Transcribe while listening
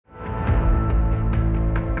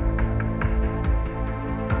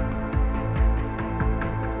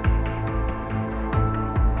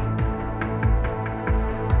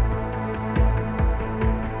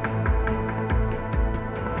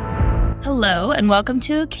Hello, and welcome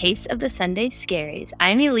to Case of the Sunday Scaries.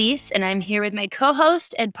 I'm Elise, and I'm here with my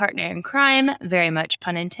co-host and partner in crime, very much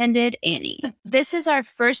pun intended, Annie. This is our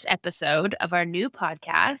first episode of our new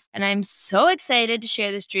podcast, and I'm so excited to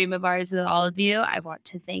share this dream of ours with all of you. I want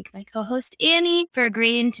to thank my co-host, Annie, for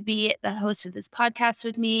agreeing to be the host of this podcast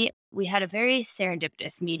with me. We had a very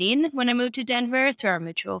serendipitous meeting when I moved to Denver through our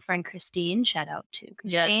mutual friend, Christine. Shout out to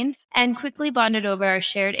Christine. Yes. And quickly bonded over our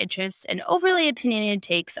shared interests and overly opinionated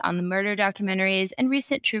takes on the murder documentaries and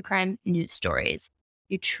recent true crime news stories.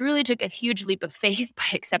 You truly took a huge leap of faith by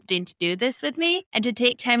accepting to do this with me and to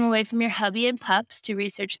take time away from your hubby and pups to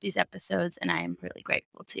research these episodes, and I am really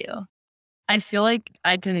grateful to you. I feel like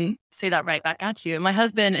I can say that right back at you. My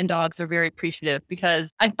husband and dogs are very appreciative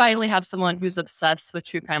because I finally have someone who's obsessed with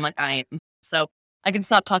true crime like I am. So I can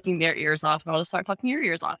stop talking their ears off and I'll just start talking your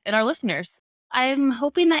ears off and our listeners. I'm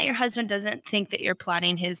hoping that your husband doesn't think that you're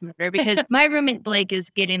plotting his murder because my roommate Blake is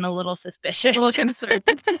getting a little suspicious. A little concerned.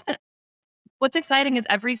 What's exciting is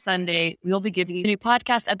every Sunday, we'll be giving you a new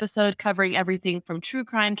podcast episode covering everything from true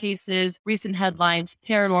crime cases, recent headlines,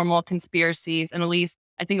 paranormal conspiracies, and Elise,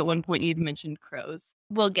 I think at one point you mentioned crows.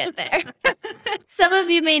 We'll get there. Some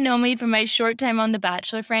of you may know me from my short time on the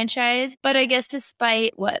Bachelor franchise, but I guess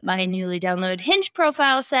despite what my newly downloaded Hinge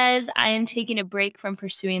profile says, I am taking a break from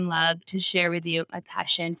pursuing love to share with you my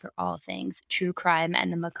passion for all things true crime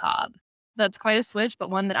and the macabre. That's quite a switch,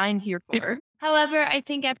 but one that I'm here for. However, I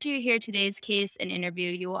think after you hear today's case and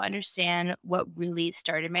interview, you will understand what really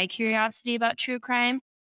started my curiosity about true crime.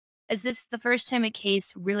 As this is the first time a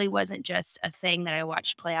case really wasn't just a thing that I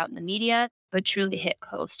watched play out in the media, but truly hit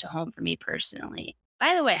close to home for me personally.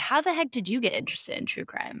 By the way, how the heck did you get interested in true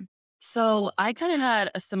crime? So I kind of had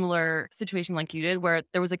a similar situation like you did, where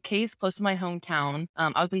there was a case close to my hometown.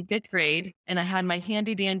 I was in 5th grade and I had my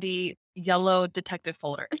handy dandy yellow detective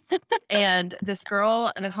folder. And this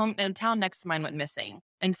girl in a town next to mine went missing.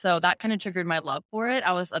 And so that kind of triggered my love for it.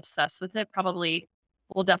 I was obsessed with it, probably,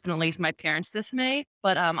 well, definitely to my parents' dismay,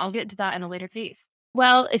 but I'll get into that in a later case.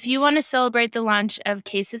 Well, if you want to celebrate the launch of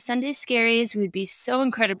Case of Sunday Scaries, we would be so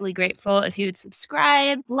incredibly grateful if you would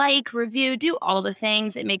subscribe, like, review, do all the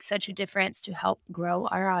things. It makes such a difference to help grow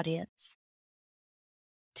our audience.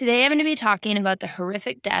 Today, I'm going to be talking about the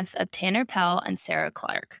horrific death of Tanner Pell and Sarah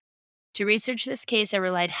Clark. To research this case, I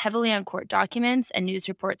relied heavily on court documents and news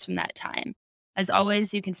reports from that time. As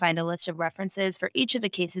always, you can find a list of references for each of the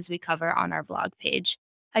cases we cover on our blog page.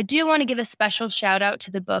 I do want to give a special shout out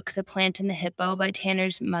to the book, The Plant and the Hippo by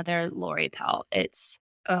Tanner's mother, Lori Pell.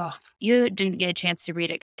 You didn't get a chance to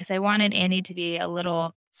read it because I wanted Annie to be a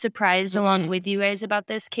little surprised along with you guys about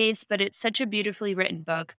this case, but it's such a beautifully written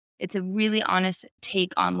book. It's a really honest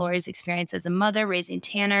take on Lori's experience as a mother raising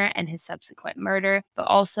Tanner and his subsequent murder, but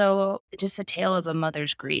also just a tale of a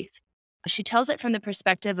mother's grief. She tells it from the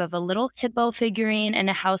perspective of a little hippo figurine and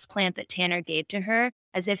a houseplant that Tanner gave to her,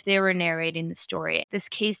 as if they were narrating the story. This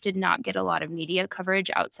case did not get a lot of media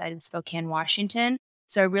coverage outside of Spokane, Washington,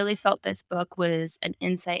 so I really felt this book was an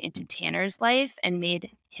insight into Tanner's life and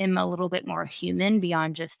made him a little bit more human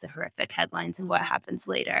beyond just the horrific headlines and what happens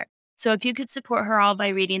later. So if you could support her all by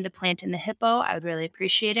reading The Plant and the Hippo, I would really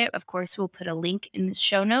appreciate it. Of course, we'll put a link in the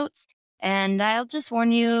show notes, and I'll just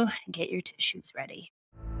warn you, get your tissues ready.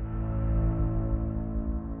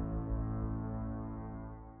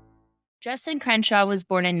 Justin Crenshaw was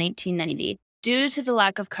born in 1990. Due to the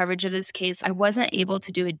lack of coverage of this case, I wasn't able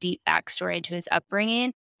to do a deep backstory to his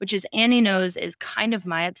upbringing, which, as Annie knows, is kind of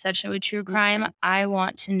my obsession with true crime. I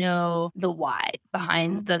want to know the why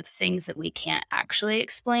behind the things that we can't actually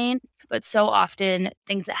explain. But so often,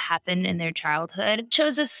 things that happen in their childhood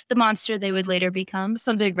shows us the monster they would later become.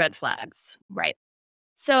 Some big red flags. Right.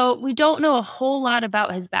 So we don't know a whole lot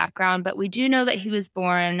about his background, but we do know that he was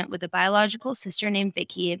born with a biological sister named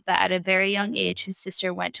Vicky, but at a very young age, his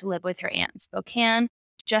sister went to live with her aunt in Spokane.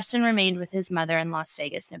 Justin remained with his mother in Las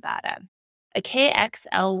Vegas, Nevada. A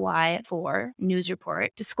KXLY4 news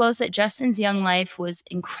report disclosed that Justin's young life was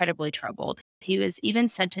incredibly troubled. He was even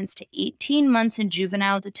sentenced to 18 months in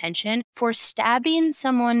juvenile detention for stabbing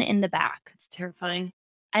someone in the back. It's terrifying.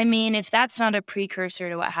 I mean, if that's not a precursor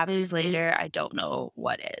to what happens later, I don't know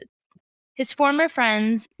what is. His former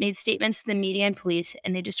friends made statements to the media and police,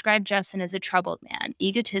 and they described Justin as a troubled man,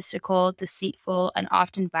 egotistical, deceitful, and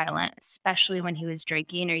often violent, especially when he was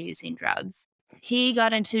drinking or using drugs. He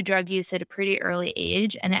got into drug use at a pretty early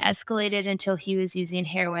age, and it escalated until he was using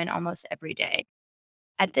heroin almost every day.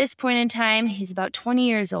 At this point in time, he's about 20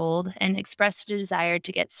 years old and expressed a desire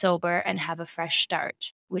to get sober and have a fresh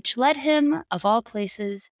start, which led him, of all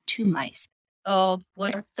places, to MySpace. Oh,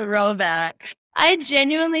 what a throwback. I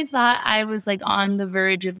genuinely thought I was like on the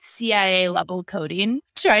verge of CIA level coding,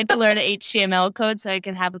 trying to learn HTML code so I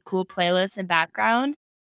can have a cool playlist and background.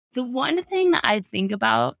 The one thing that I think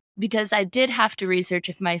about, because I did have to research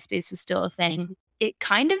if MySpace was still a thing, it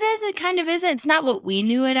kind of is, it kind of isn't. It's not what we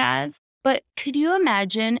knew it as. But could you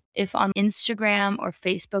imagine if on Instagram or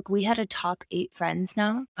Facebook we had a top 8 friends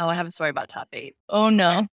now? Oh, I have a story about top 8. Oh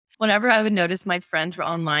no. Whenever I would notice my friends were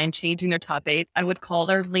online changing their top 8, I would call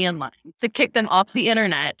their landline to kick them off the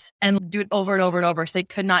internet and do it over and over and over so they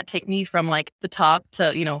could not take me from like the top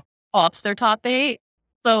to, off their top 8.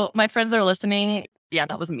 So my friends that are listening, yeah,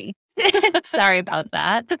 that was me. Sorry about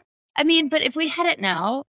that. I mean, but if we had it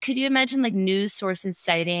now, could you imagine like news sources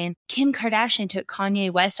citing Kim Kardashian took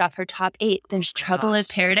Kanye West off her top 8? There's trouble in Gosh.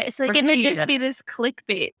 paradise. Like it would just be this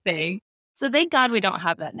clickbait thing. So thank God we don't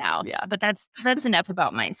have that now. Yeah. But that's enough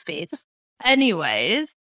about MySpace.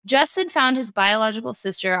 Anyways, Justin found his biological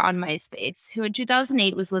sister on MySpace, who in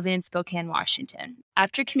 2008 was living in Spokane, Washington.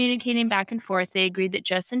 After communicating back and forth, they agreed that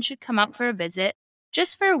Justin should come out for a visit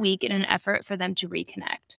just for a week in an effort for them to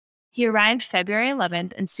reconnect. He arrived February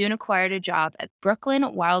 11th and soon acquired a job at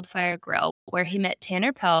Brooklyn Wildfire Grill, where he met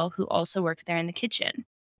Tanner Pell, who also worked there in the kitchen.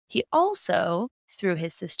 He also, through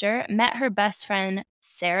his sister, met her best friend,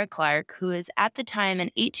 Sarah Clark, who is at the time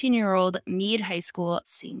an 18-year-old Meade High School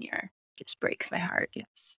senior. Just breaks my heart.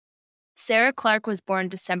 Yes. Sarah Clark was born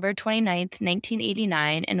December 29th,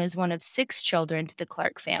 1989, and was one of 6 children to the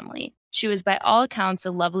Clark family. She was, by all accounts,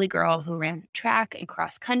 a lovely girl who ran track and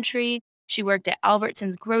cross country. She worked at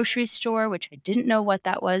Albertsons grocery store, which I didn't know what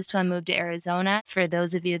that was till I moved to Arizona. For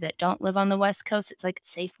those of you that don't live on the West Coast, it's like a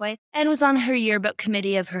Safeway. And was on her yearbook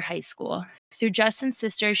committee of her high school. Through Justin's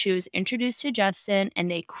sister, she was introduced to Justin, and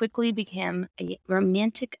they quickly became a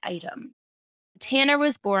romantic item. Tanner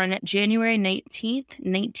was born January 19th,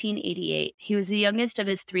 1988. He was the youngest of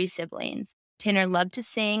his 3 siblings. Tanner loved to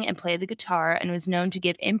sing and play the guitar and was known to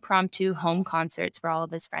give impromptu home concerts for all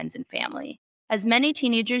of his friends and family. As many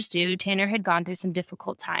teenagers do, Tanner had gone through some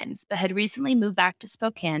difficult times, but had recently moved back to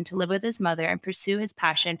Spokane to live with his mother and pursue his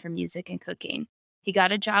passion for music and cooking. He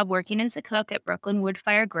got a job working as a cook at Brooklyn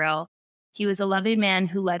Woodfire Grill. He was a loving man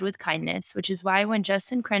who led with kindness, which is why when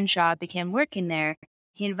Justin Crenshaw began working there,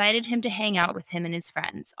 he invited him to hang out with him and his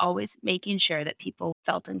friends, always making sure that people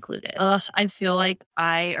felt included. Ugh, I feel like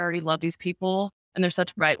I already love these people and they're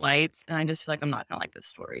such bright lights. And I just feel like I'm not going to like this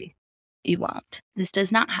story. You won't. This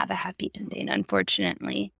does not have a happy ending,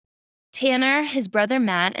 unfortunately. Tanner, his brother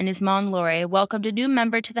Matt, and his mom Lori welcomed a new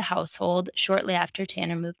member to the household shortly after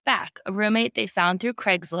Tanner moved back, a roommate they found through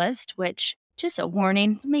Craigslist, which, just a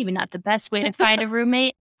warning, maybe not the best way to find a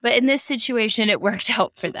roommate, but in this situation, it worked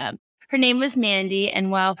out for them. Her name was Mandy,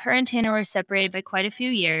 and while her and Tanner were separated by quite a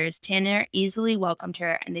few years, Tanner easily welcomed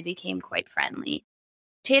her and they became quite friendly.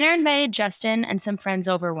 Tanner invited Justin and some friends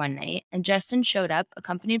over one night, and Justin showed up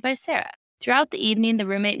accompanied by Sarah. Throughout the evening, the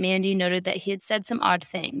roommate Mandy noted that he had said some odd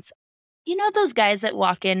things. You know those guys that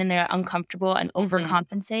walk in and they're uncomfortable and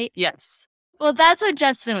overcompensate? Yes. Well, that's what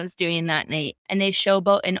Justin was doing that night, and they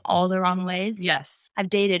showboat in all the wrong ways. Yes. I've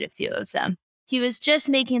dated a few of them. He was just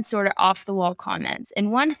making sort of off-the-wall comments,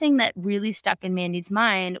 and one thing that really stuck in Mandy's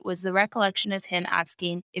mind was the recollection of him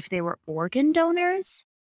asking if they were organ donors.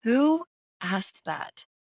 Who asked that?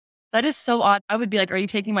 That is so odd. I would be like, are you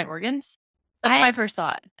taking my organs? That's my first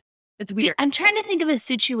thought. It's weird. I'm trying to think of a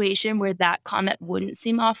situation where that comment wouldn't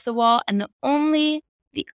seem off the wall, and the only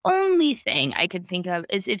thing I could think of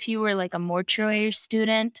is if you were like a mortuary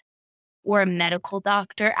student or a medical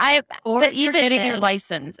doctor. Or but you're even getting your then,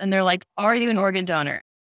 license and they're like, are you an organ donor?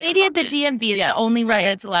 maybe at the DMV, Yeah. the only right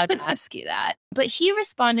that's allowed to ask you that. But he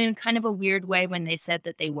responded in kind of a weird way when they said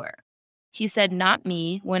that they were. He said, "Not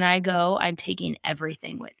me. When I go, I'm taking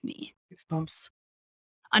everything with me." Goosebumps.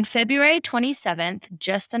 On February 27th,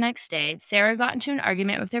 just the next day, Sarah got into an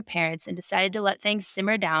argument with her parents and decided to let things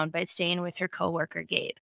simmer down by staying with her coworker,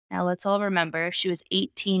 Gabe. Now, let's all remember, she was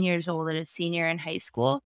 18 years old and a senior in high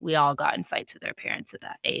school. We all got in fights with our parents at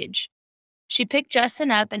that age. She picked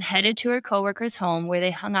Justin up and headed to her coworker's home where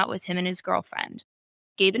they hung out with him and his girlfriend.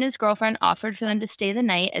 Gabe and his girlfriend offered for them to stay the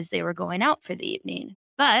night as they were going out for the evening.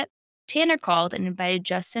 But Tanner called and invited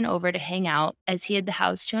Justin over to hang out as he had the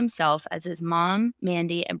house to himself as his mom,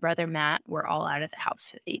 Mandy, and brother Matt were all out of the house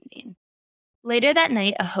for the evening. Later that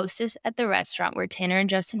night, a hostess at the restaurant where Tanner and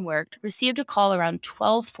Justin worked received a call around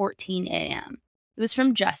 12:14 a.m. It was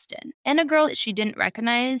from Justin and a girl that she didn't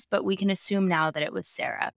recognize, but we can assume now that it was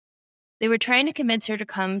Sarah. They were trying to convince her to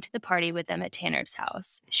come to the party with them at Tanner's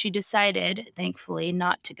house. She decided, thankfully,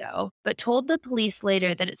 not to go, but told the police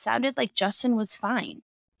later that it sounded like Justin was fine.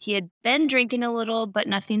 He had been drinking a little, but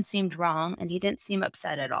nothing seemed wrong, and he didn't seem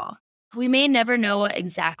upset at all. We may never know what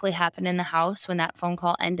exactly happened in the house when that phone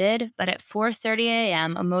call ended, but at 4:30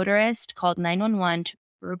 a.m., a motorist called 911 to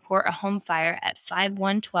report a home fire at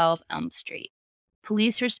 5112 Elm Street.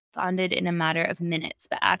 Police responded in a matter of minutes,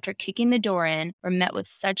 but after kicking the door in, were met with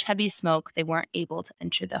such heavy smoke they weren't able to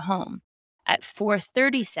enter the home. At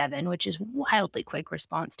 4:37, which is wildly quick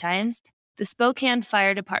response times, the Spokane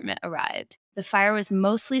Fire Department arrived. The fire was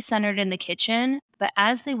mostly centered in the kitchen, but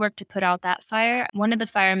as they worked to put out that fire, one of the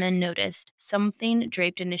firemen noticed something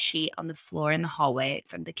draped in a sheet on the floor in the hallway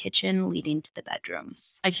from the kitchen leading to the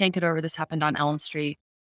bedrooms. I can't get over this happened on Elm Street.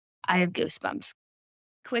 I have goosebumps.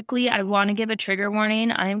 Quickly, I want to give a trigger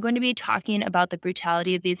warning. I am going to be talking about the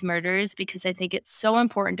brutality of these murders because I think it's so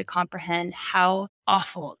important to comprehend how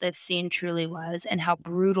awful this scene truly was and how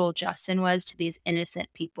brutal Justin was to these innocent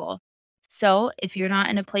people. So, if you're not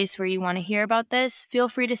in a place where you want to hear about this, feel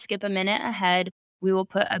free to skip a minute ahead. We will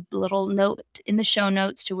put a little note in the show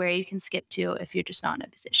notes to where you can skip to if you're just not in a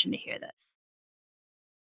position to hear this.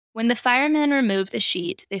 When the firemen removed the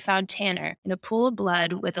sheet, they found Tanner in a pool of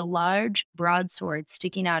blood with a large broadsword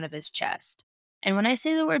sticking out of his chest. And when I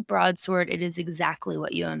say the word broadsword, it is exactly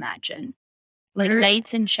what you imagine, like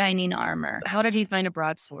knights in shining armor. How did he find a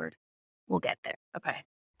broadsword? We'll get there. Okay.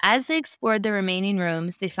 As they explored the remaining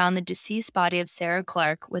rooms, they found the deceased body of Sarah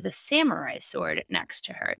Clark with a samurai sword next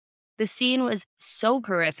to her. The scene was so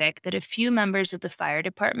horrific that a few members of the fire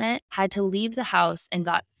department had to leave the house and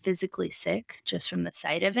got physically sick just from the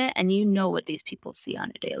sight of it. And you know what these people see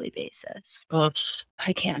on a daily basis. Ugh.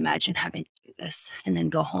 I can't imagine having to do this and then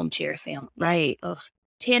go home to your family. Right. Ugh.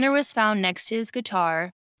 Tanner was found next to his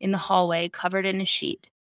guitar in the hallway, covered in a sheet.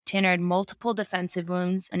 Tanner had multiple defensive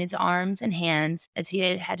wounds on his arms and hands as he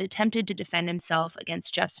had attempted to defend himself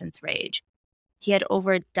against Justin's rage. He had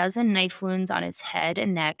over a dozen knife wounds on his head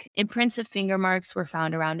and neck. Imprints of finger marks were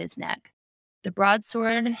found around his neck. The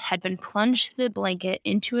broadsword had been plunged through the blanket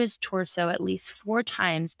into his torso at least 4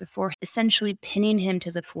 times before essentially pinning him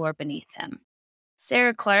to the floor beneath him.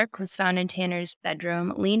 Sarah Clark was found in Tanner's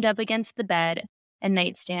bedroom, leaned up against the bed and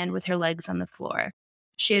nightstand with her legs on the floor.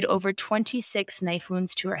 She had over 26 knife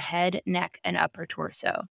wounds to her head, neck, and upper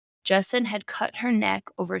torso. Justin had cut her neck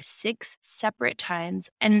over 6 separate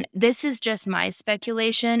times. And this is just my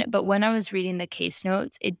speculation, but when I was reading the case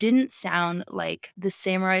notes, it didn't sound like the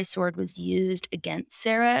samurai sword was used against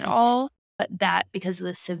Sarah at all, but that because of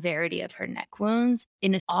the severity of her neck wounds,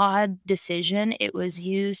 in an odd decision, it was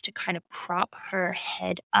used to kind of prop her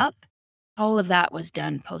head up. All of that was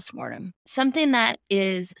done postmortem. Something that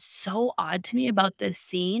is so odd to me about this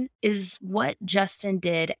scene is what Justin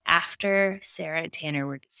did after Sarah and Tanner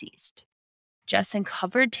were deceased. Justin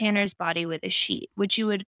covered Tanner's body with a sheet, which you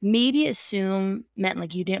would maybe assume meant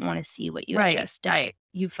like you didn't want to see what you had just done. Right.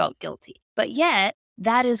 You felt guilty. But yet,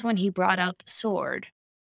 that is when he brought out the sword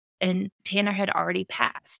and Tanner had already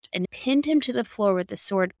passed and pinned him to the floor with the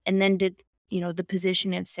sword and then did, the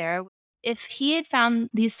position of Sarah. If he had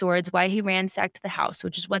found these swords, why he ransacked the house,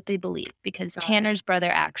 which is what they believe, because Got it. Tanner's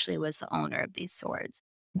brother actually was the owner of these swords.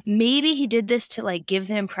 Maybe he did this to give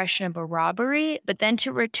the impression of a robbery, but then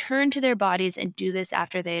to return to their bodies and do this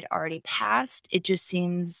after they had already passed, it just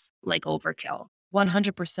seems like overkill.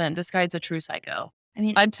 100%. This guy's a true psycho. I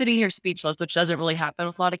mean, I'm sitting here speechless, which doesn't really happen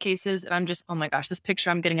with a lot of cases. And I'm just, oh my gosh, this picture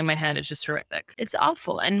I'm getting in my head is just horrific. it's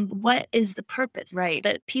awful. And what is the purpose? Right.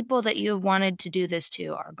 The people that you have wanted to do this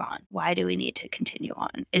to are gone. Why do we need to continue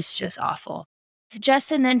on? It's just awful.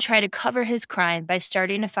 Justin then tried to cover his crime by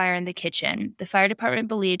starting a fire in the kitchen. The fire department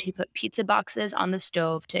believed he put pizza boxes on the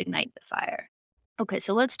stove to ignite the fire. Okay,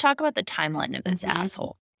 so let's talk about the timeline of this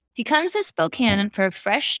asshole. He comes to Spokane for a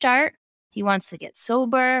fresh start. He wants to get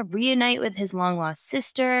sober, reunite with his long-lost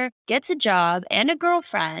sister, gets a job and a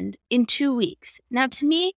girlfriend in 2 weeks. Now, to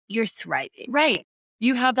me, you're thriving. Right.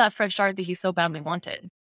 You have that fresh start that he so badly wanted.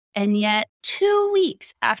 And yet, 2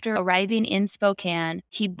 weeks after arriving in Spokane,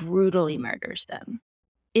 he brutally murders them.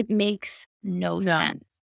 It makes no sense.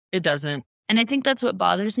 It doesn't. And I think that's what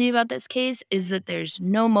bothers me about this case is that there's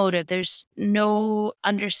no motive. There's no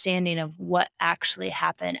understanding of what actually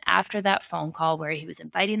happened after that phone call where he was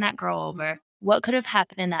inviting that girl over. What could have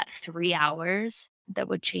happened in that 3 hours that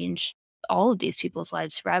would change all of these people's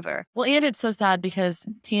lives forever? Well, and it's so sad because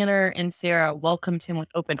Tanner and Sarah welcomed him with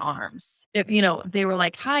open arms. If, they were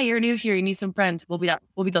like, hi, you're new here. You need some friends. We'll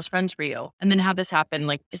be those friends for you. And then have this happen,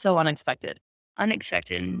 it's so unexpected.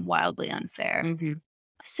 Unexpected and wildly unfair. Mm-hmm.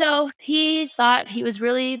 So he thought he was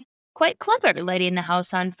really quite clever lighting the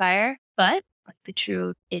house on fire, but like the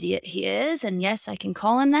true idiot he is, and yes, I can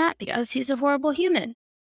call him that because he's a horrible human.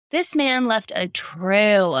 This man left a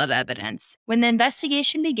trail of evidence. When the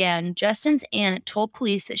investigation began, Justin's aunt told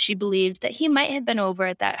police that she believed that he might have been over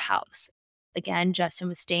at that house. Again, Justin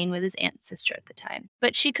was staying with his aunt and sister at the time,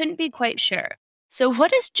 but she couldn't be quite sure. So,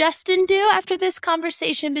 what does Justin do after this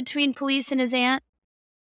conversation between police and his aunt?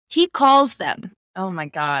 He calls them. Oh my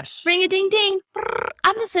gosh. Ring a ding ding.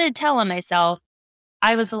 I'm just going to tell on myself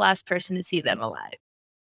I was the last person to see them alive.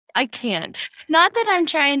 I can't. Not that I'm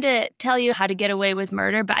trying to tell you how to get away with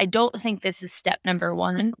murder, but I don't think this is step number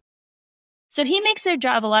one. So he makes their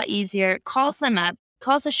job a lot easier, calls them up,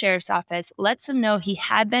 calls the sheriff's office, lets them know he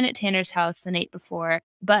had been at Tanner's house the night before,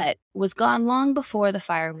 but was gone long before the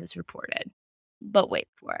fire was reported. But wait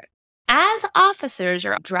for it. As officers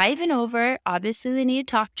are driving over, obviously they need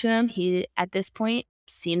to talk to him. He, at this point,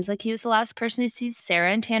 seems like he was the last person to see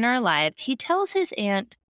Sarah and Tanner alive. He tells his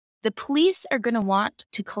aunt, the police are going to want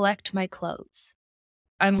to collect my clothes.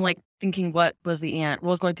 I'm like thinking, what was the aunt?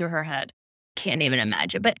 What was going through her head? Can't even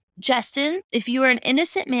imagine. But Justin, if you were an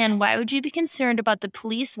innocent man, why would you be concerned about the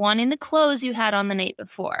police wanting the clothes you had on the night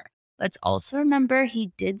before? Let's also remember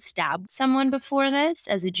he did stab someone before this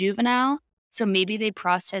as a juvenile. So maybe they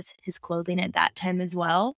processed his clothing at that time as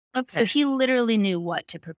well. Okay. So he literally knew what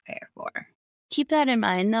to prepare for. Keep that in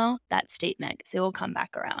mind, though, that statement, because it will come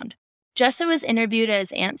back around. Justin was interviewed at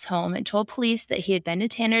his aunt's home and told police that he had been to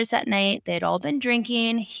Tanner's that night. They had all been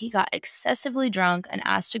drinking. He got excessively drunk and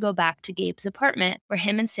asked to go back to Gabe's apartment where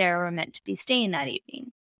him and Sarah were meant to be staying that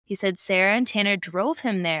evening. He said Sarah and Tanner drove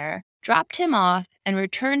him there, dropped him off, and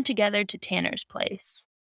returned together to Tanner's place,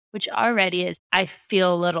 which already is, I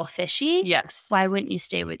feel, a little fishy. Yes. Why wouldn't you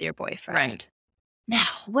stay with your boyfriend? Right. Now,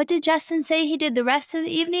 what did Justin say he did the rest of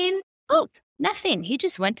the evening? Oh, nothing. He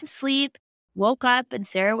just went to sleep, woke up, and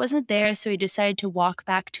Sarah wasn't there, so he decided to walk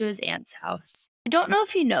back to his aunt's house. I don't know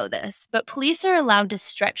if you know this, but police are allowed to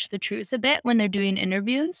stretch the truth a bit when they're doing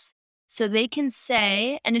interviews. So they can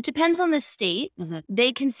say, and it depends on the state,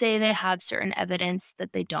 they can say they have certain evidence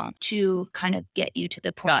that they don't to kind of get you to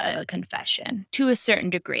the point of a confession to a certain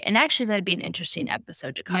degree. And actually, that'd be an interesting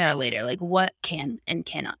episode to cover later. Like, what can and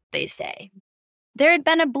cannot they say? There had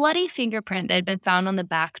been a bloody fingerprint that had been found on the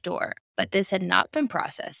back door, but this had not been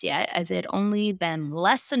processed yet, as it had only been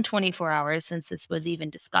less than 24 hours since this was even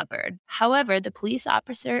discovered. However, the police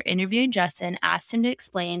officer interviewing Justin asked him to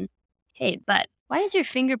explain, hey, but why is your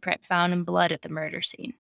fingerprint found in blood at the murder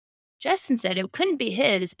scene? Justin said it couldn't be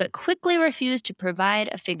his, but quickly refused to provide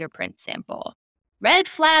a fingerprint sample. Red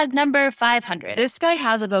flag number 500. This guy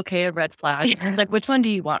has a bouquet of red flags. Like, which one do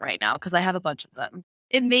you want right now? Because I have a bunch of them.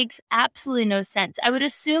 It makes absolutely no sense. I would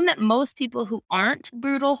assume that most people who aren't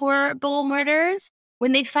brutal, horrible murderers,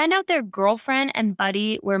 when they find out their girlfriend and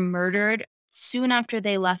buddy were murdered soon after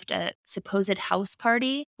they left a supposed house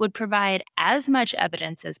party, would provide as much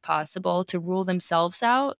evidence as possible to rule themselves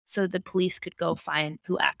out so the police could go find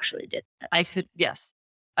who actually did it. I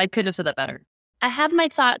could have said that better. I have my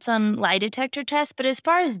thoughts on lie detector tests, but as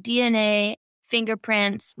far as DNA,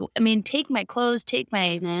 fingerprints, I mean, take my clothes, take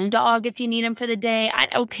my dog if you need them for the day. I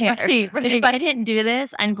don't care. Right. If I didn't do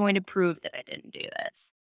this, I'm going to prove that I didn't do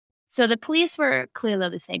this. So the police were clearly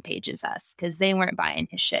on the same page as us because they weren't buying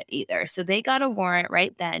his shit either. So they got a warrant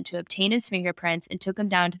right then to obtain his fingerprints and took him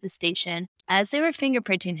down to the station. As they were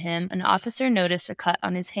fingerprinting him, an officer noticed a cut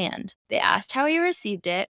on his hand. They asked how he received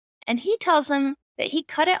it, and he tells them that he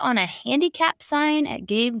cut it on a handicap sign at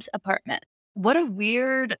Gabe's apartment. What a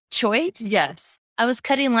weird choice. Yes. I was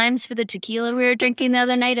cutting limes for the tequila we were drinking the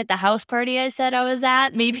other night at the house party I said I was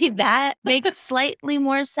at. Maybe that makes slightly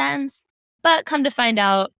more sense. But come to find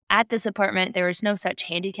out, at this apartment, there was no such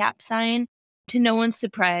handicap sign. To no one's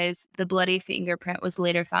surprise, the bloody fingerprint was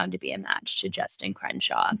later found to be a match to Justin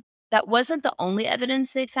Crenshaw. That wasn't the only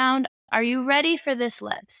evidence they found. Are you ready for this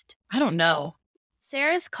list? I don't know.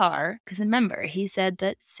 Sarah's car, because remember, he said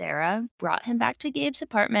that Sarah brought him back to Gabe's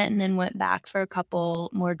apartment and then went back for a couple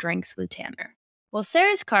more drinks with Tanner. Well,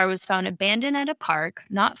 Sarah's car was found abandoned at a park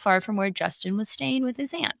not far from where Justin was staying with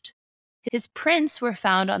his aunt. His prints were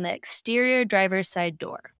found on the exterior driver's side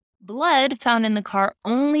door. Blood found in the car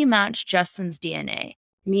only matched Justin's DNA,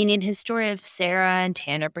 meaning his story of Sarah and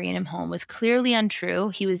Tanner bringing him home was clearly untrue.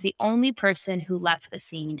 He was the only person who left the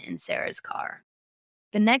scene in Sarah's car.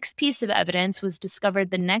 The next piece of evidence was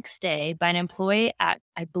discovered the next day by an employee at,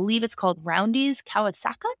 I believe it's called Roundy's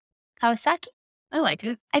Kawasaki? I like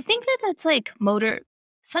it. I think that's like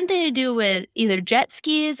something to do with either jet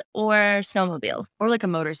skis or snowmobile. Or like a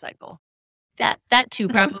motorcycle. That too,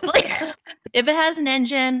 probably. If it has an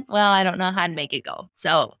engine, well, I don't know how to make it go.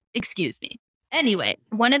 So, excuse me. Anyway,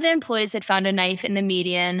 one of the employees had found a knife in the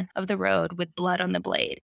median of the road with blood on the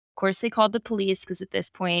blade. course, they called the police because at this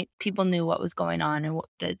point, people knew what was going on and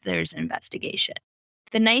that there's an investigation.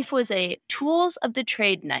 The knife was a Tools of the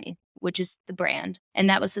Trade knife, which is the brand, and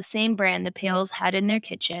that was the same brand the Pales had in their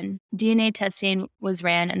kitchen. DNA testing was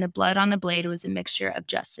ran, and the blood on the blade was a mixture of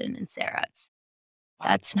Justin and Sarah's.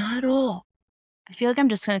 That's not all. I feel like I'm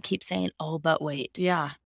just going to keep saying, oh, but wait.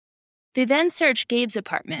 Yeah. They then searched Gabe's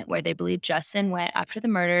apartment, where they believe Justin went after the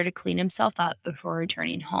murder to clean himself up before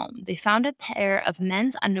returning home. They found a pair of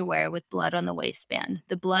men's underwear with blood on the waistband.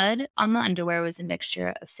 The blood on the underwear was a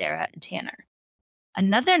mixture of Sarah and Tanner.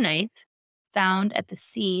 Another knife found at the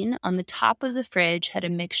scene on the top of the fridge had a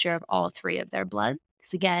mixture of all three of their blood.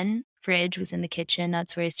 Because again, fridge was in the kitchen.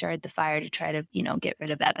 That's where he started the fire to try to, get rid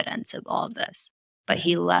of evidence of all of this. But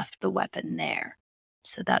he left the weapon there.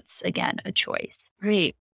 So that's, again, a choice.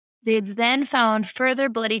 Great. They've then found further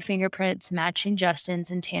bloody fingerprints matching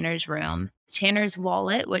Justin's in Tanner's room. Tanner's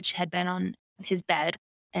wallet, which had been on his bed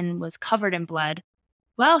and was covered in blood.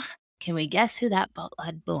 Well, can we guess who that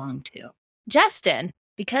blood belonged to? Justin,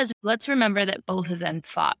 because let's remember that both of them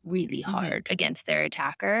fought really hard against their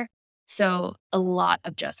attacker. So a lot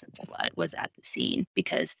of Justin's blood was at the scene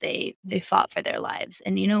because they fought for their lives.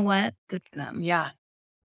 And you know what? Good for them. Yeah.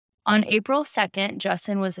 On April 2nd,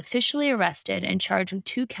 Justin was officially arrested and charged with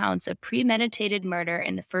 2 counts of premeditated murder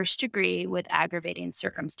in the first degree with aggravating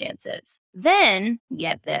circumstances. Then,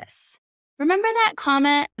 get this. Remember that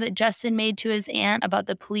comment that Justin made to his aunt about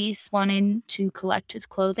the police wanting to collect his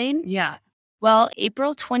clothing? Yeah. Well,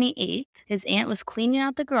 April 28th, his aunt was cleaning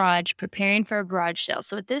out the garage, preparing for a garage sale.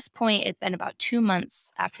 So at this point, it'd been about 2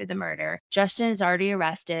 months after the murder. Justin is already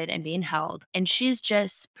arrested and being held, and she's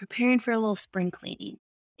just preparing for a little spring cleaning.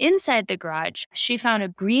 Inside the garage, she found a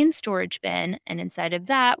green storage bin, and inside of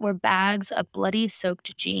that were bags of bloody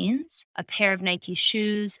soaked jeans, a pair of Nike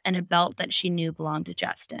shoes, and a belt that she knew belonged to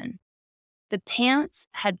Justin. The pants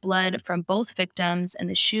had blood from both victims, and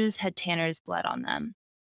the shoes had Tanner's blood on them.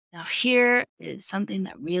 Now, here is something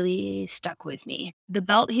that really stuck with me. The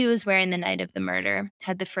belt he was wearing the night of the murder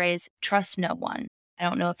had the phrase, "Trust no one." I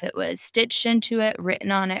don't know if it was stitched into it,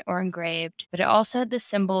 written on it, or engraved, but it also had the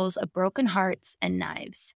symbols of broken hearts and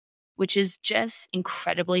knives, which is just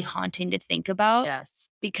incredibly haunting to think about. Yes.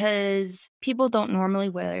 Because people don't normally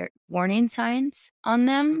wear warning signs on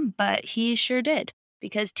them, but he sure did.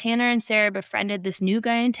 Because Tanner and Sarah befriended this new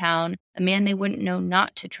guy in town, a man they wouldn't know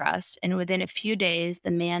not to trust, and within a few days, the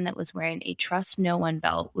man that was wearing a trust no one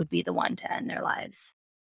belt would be the one to end their lives.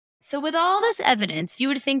 So with all this evidence, you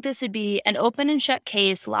would think this would be an open and shut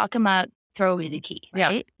case, lock him up, throw away the key,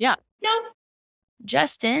 right? Yeah. No.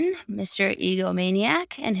 Justin, Mr.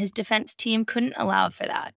 Egomaniac, and his defense team couldn't allow for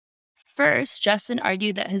that. First, Justin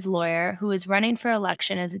argued that his lawyer, who was running for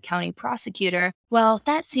election as a county prosecutor, well,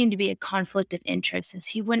 that seemed to be a conflict of interest as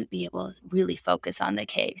he wouldn't be able to really focus on the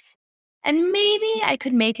case. And maybe I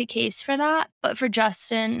could make a case for that, but for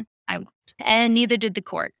Justin, I won't. And neither did the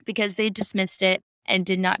court because they dismissed it and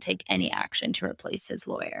did not take any action to replace his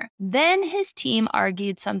lawyer. Then his team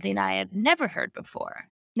argued something I have never heard before.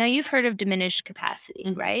 Now, you've heard of diminished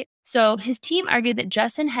capacity, right? So his team argued that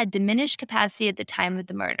Justin had diminished capacity at the time of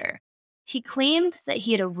the murder. He claimed that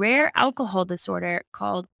he had a rare alcohol disorder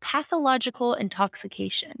called pathological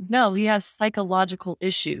intoxication. No, he has psychological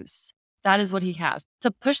issues. That is what he has.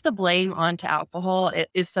 To push the blame onto alcohol, it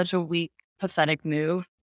is such a weak, pathetic move.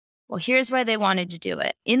 Well, here's why they wanted to do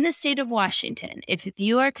it. In the state of Washington, if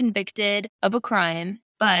you are convicted of a crime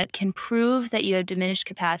but can prove that you have diminished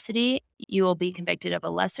capacity, you will be convicted of a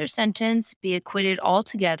lesser sentence, be acquitted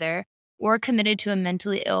altogether, or committed to a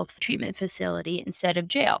mentally ill treatment facility instead of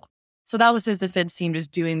jail. So that was his defense team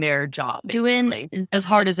just doing their job. Doing as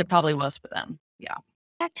hard as it probably was for them. Yeah.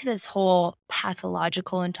 Back to this whole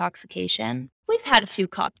pathological intoxication. We've had a few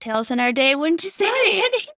cocktails in our day, wouldn't you say,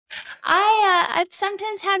 Annie? I've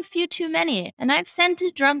sometimes had a few too many, and I've sent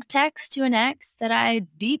a drunk text to an ex that I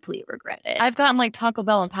deeply regretted. I've gotten like Taco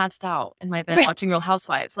Bell and passed out in my bed Right. watching Real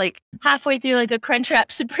Housewives. Like, halfway through like a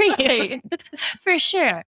Crunchwrap Supreme. For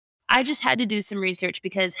sure. I just had to do some research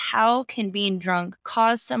because how can being drunk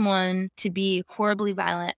cause someone to be horribly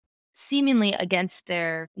violent, seemingly against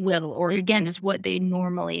their will or against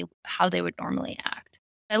how they would normally act?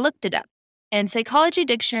 I looked it up. And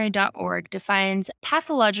psychologydictionary.org defines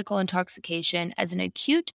pathological intoxication as an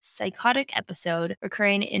acute psychotic episode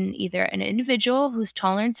occurring in either an individual whose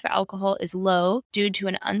tolerance for alcohol is low due to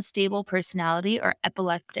an unstable personality or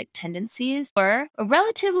epileptic tendencies, or a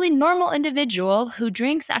relatively normal individual who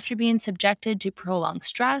drinks after being subjected to prolonged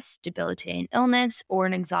stress, debilitating illness, or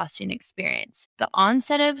an exhausting experience. The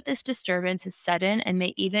onset of this disturbance is sudden and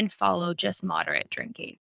may even follow just moderate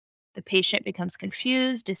drinking. The patient becomes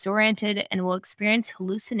confused, disoriented, and will experience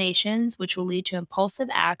hallucinations, which will lead to impulsive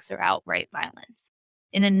acts or outright violence.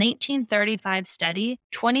 In a 1935 study,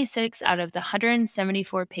 26 out of the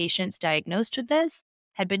 174 patients diagnosed with this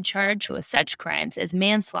had been charged with such crimes as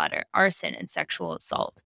manslaughter, arson, and sexual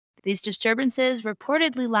assault. These disturbances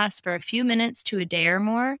reportedly last for a few minutes to a day or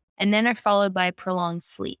more, and then are followed by prolonged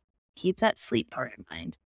sleep. Keep that sleep part in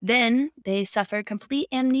mind. Then they suffer complete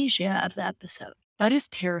amnesia of the episode. That is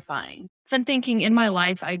terrifying. So I'm thinking in my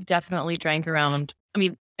life, I've definitely drank around,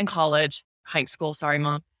 in college, high school, sorry,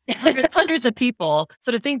 mom, hundreds of people.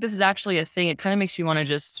 So to think this is actually a thing, it kind of makes you want to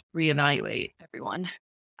just reevaluate everyone.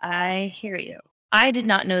 I hear you. I did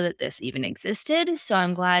not know that this even existed, so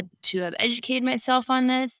I'm glad to have educated myself on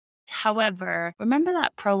this. However, remember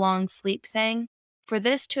that prolonged sleep thing? For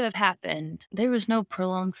this to have happened, there was no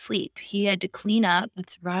prolonged sleep. He had to clean up.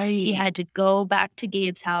 That's right. He had to go back to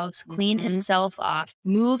Gabe's house, clean Mhm. himself off,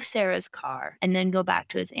 move Sarah's car, and then go back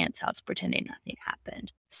to his aunt's house pretending nothing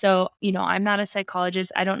happened. So, I'm not a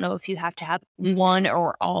psychologist. I don't know if you have to have one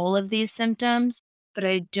or all of these symptoms, but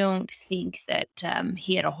I don't think that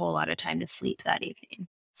he had a whole lot of time to sleep that evening.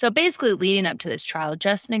 So basically, leading up to this trial,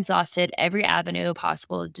 Justin exhausted every avenue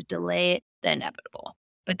possible to delay the inevitable.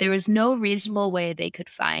 But there was no reasonable way they could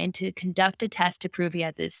find to conduct a test to prove he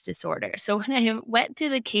had this disorder. So when I went through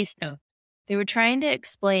the case notes, they were trying to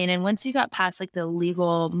explain, and once you got past like the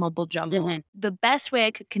legal mumble jumble, the best way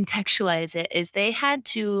I could contextualize it is they had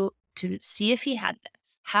to see if he had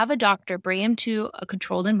this, have a doctor bring him to a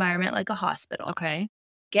controlled environment like a hospital, Okay.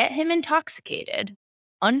 get him intoxicated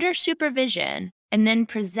under supervision, and then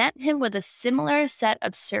present him with a similar set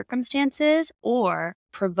of circumstances or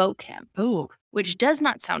provoke him. Oh, Which does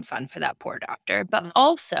not sound fun for that poor doctor. But No.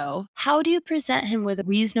 also, how do you present him with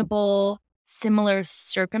reasonable, similar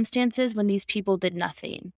circumstances when these people did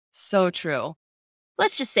nothing? so true.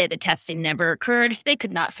 Let's just say the testing never occurred. They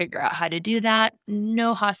could not figure out how to do that.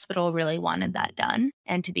 No hospital really wanted that done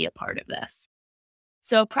and to be a part of this.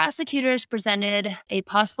 So, prosecutors presented a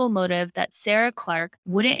possible motive that Sarah Clark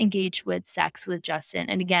wouldn't engage with sex with Justin.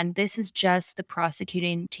 And again, this is just the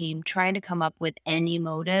prosecuting team trying to come up with any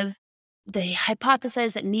motive. They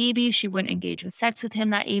hypothesized that maybe she wouldn't engage in sex with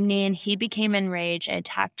him that evening. He became enraged and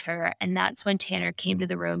attacked her. And that's when Tanner came to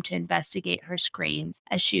the room to investigate her screams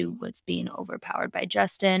as she was being overpowered by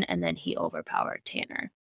Justin. And then he overpowered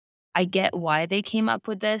Tanner. I get why they came up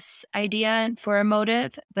with this idea for a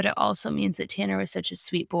motive, but it also means that Tanner was such a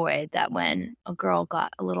sweet boy that when a girl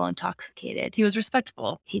got a little intoxicated, He was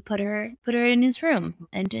respectful. he put her in his room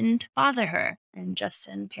and didn't bother her. And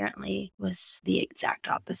Justin apparently was the exact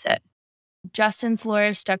opposite. Justin's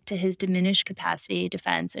lawyer stuck to his diminished capacity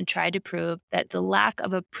defense and tried to prove that the lack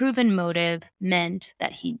of a proven motive meant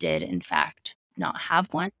that he did, in fact, not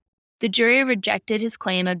have one. The jury rejected his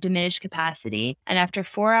claim of diminished capacity, and after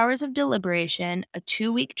 4 hours of deliberation, a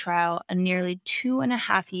 2-week trial, and nearly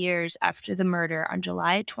 2.5 years after the murder on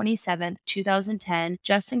July 27, 2010,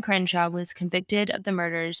 Justin Crenshaw was convicted of the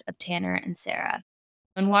murders of Tanner and Sarah.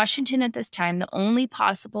 In Washington at this time, the only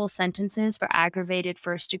possible sentences for aggravated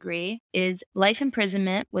first degree is life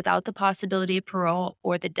imprisonment without the possibility of parole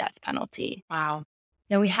or the death penalty. Wow.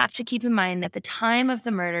 Now, we have to keep in mind that at the time of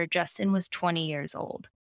the murder, Justin was 20 years old.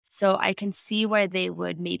 So I can see why they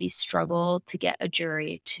would maybe struggle to get a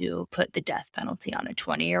jury to put the death penalty on a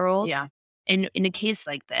 20-year-old. Yeah. In a case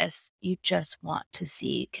like this, you just want to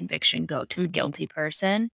see conviction go to the guilty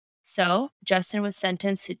person. So Justin was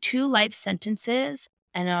sentenced to 2 life sentences.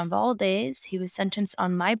 And of all days, he was sentenced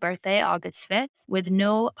on my birthday, August 5th, with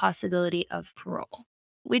no possibility of parole.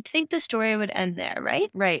 We'd think the story would end there, right?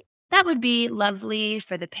 Right. That would be lovely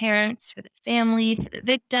for the parents, for the family, for the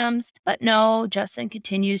victims. But no, Justin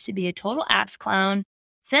continues to be a total ass clown.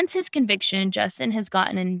 Since his conviction, Justin has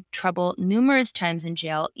gotten in trouble numerous times in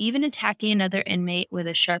jail, even attacking another inmate with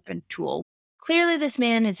a sharpened tool. Clearly, this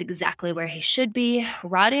man is exactly where he should be,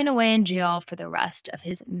 rotting away in jail for the rest of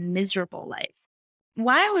his miserable life.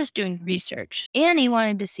 While I was doing research, Annie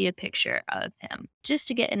wanted to see a picture of him just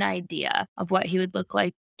to get an idea of what he would look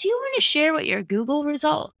like. Do you want to share what your Google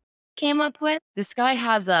result came up with? This guy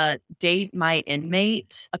has a date my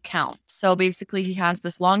inmate account. So basically, he has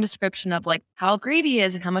this long description of like how great he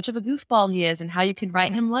is and how much of a goofball he is and how you can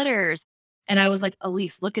write him letters. And I was like,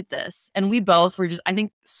 Elise, look at this. And we both were just, I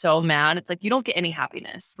think, so mad. It's like, you don't get any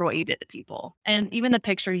happiness for what you did to people. And even the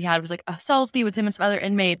picture he had was like a selfie with him and some other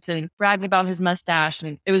inmates and bragging about his mustache.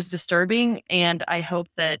 And it was disturbing. And I hope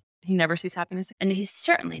that he never sees happiness. And he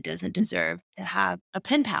certainly doesn't deserve to have A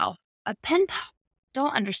pen pal. a pen pal.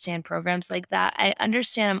 don't understand programs like that. I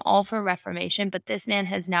understand I'm all for reformation, but this man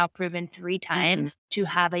has now proven 3 times to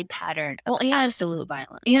have a pattern of Well, and absolute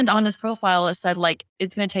violence. and on his profile, it said, like,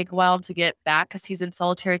 it's gonna take a while to get back because he's in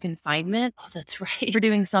solitary confinement Oh, that's for right.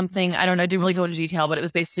 doing something. I don't know, I didn't really go into detail, but it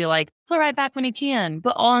was basically like, he'll right back when he can.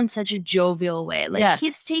 But all in such a jovial way. Like, Yes.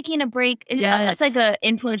 he's taking a break. Yes. It's like a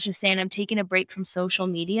influencer saying, "I'm taking a break from social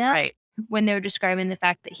media," Right. when they were describing the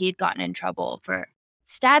fact that he had gotten in trouble for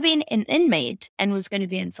stabbing an inmate and was gonna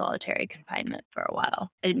be in solitary confinement for a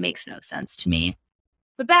while. It makes no sense to me.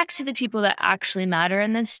 But back to the people that actually matter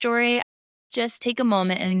in this story, just take a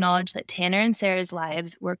moment and acknowledge that Tanner and Sarah's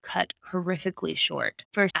lives were cut horrifically short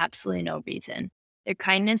for absolutely no reason. Their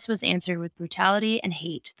kindness was answered with brutality and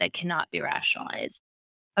hate that cannot be rationalized.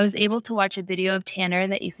 I was able to watch a video of Tanner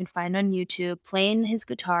that you can find on YouTube playing his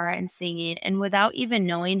guitar and singing, and without even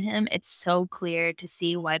knowing him, it's so clear to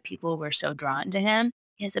see why people were so drawn to him.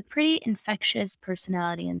 He has a pretty infectious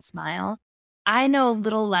personality and smile. I know a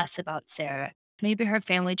little less about Sarah. Maybe her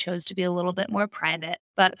family chose to be a little bit more private,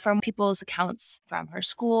 but from people's accounts from her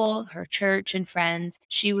school, her church, and friends,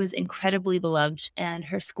 she was incredibly beloved. And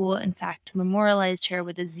her school, in fact, memorialized her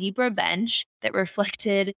with a zebra bench that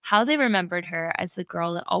reflected how they remembered her as the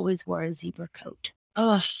girl that always wore a zebra coat.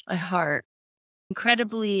 Oh, my heart.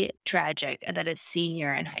 Incredibly tragic that a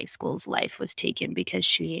senior in high school's life was taken because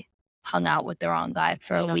she hung out with the wrong guy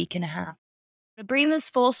for a Yeah. week and a half. To bring this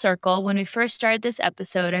full circle, when we first started this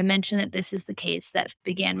episode, I mentioned that this is the case that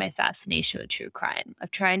began my fascination with true crime, of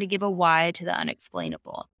trying to give a why to the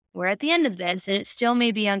unexplainable. We're at the end of this, and it still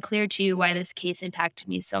may be unclear to you why this case impacted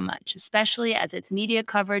me so much, especially as its media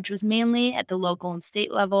coverage was mainly at the local and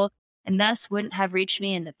state level, and thus wouldn't have reached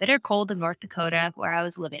me in the bitter cold of North Dakota where I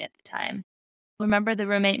was living at the time. Remember the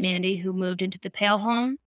roommate Mandy who moved into the Pale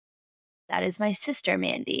home? That is my sister,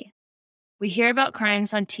 Mandy. We hear about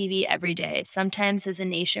crimes on TV every day. Sometimes, as a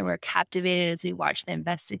nation, we're captivated as we watch the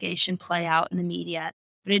investigation play out in the media.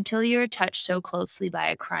 But until you are touched so closely by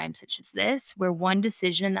a crime such as this, where one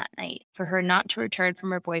decision that night for her not to return from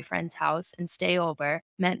her boyfriend's house and stay over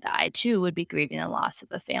meant that I too would be grieving the loss of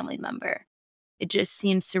a family member. It just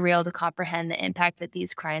seems surreal to comprehend the impact that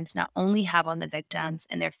these crimes not only have on the victims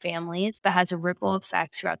and their families, but has a ripple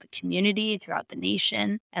effect throughout the community, throughout the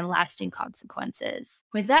nation, and lasting consequences.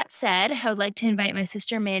 With that said, I would like to invite my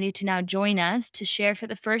sister Mandy to now join us to share for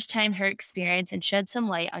the first time her experience and shed some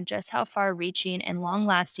light on just how far reaching and long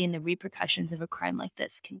lasting the repercussions of a crime like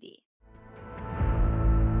this can be.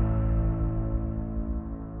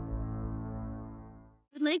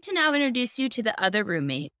 I'd like to now introduce you to the other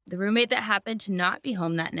roommate, the roommate that happened to not be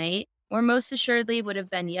home that night, or most assuredly would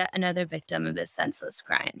have been yet another victim of this senseless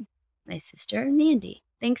crime. My sister, Mandy.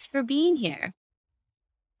 Thanks for being here.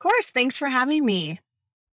 Of course, thanks for having me.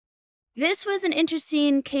 This was an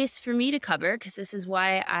interesting case for me to cover because this is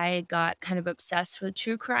why I got kind of obsessed with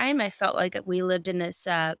true crime. I felt like we lived in this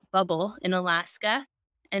bubble in Alaska,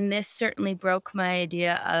 and this certainly broke my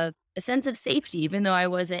idea of a sense of safety, even though I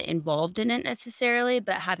wasn't involved in it necessarily,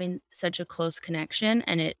 but having such a close connection.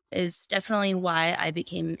 And it is definitely why I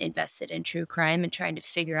became invested in true crime and trying to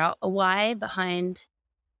figure out a why behind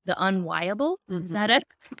the unwhyable. Is that a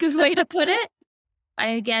good way to put it? I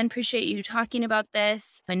again appreciate you talking about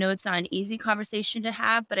this. I know it's not an easy conversation to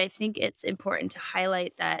have, but I think it's important to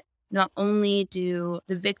highlight that not only do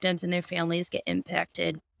the victims and their families get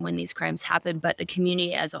impacted when these crimes happen, but the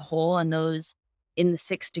community as a whole and those in the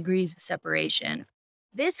 6 degrees of separation.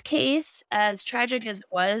 This case, as tragic as it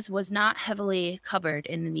was not heavily covered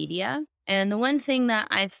in the media. And the one thing that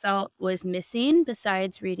I felt was missing,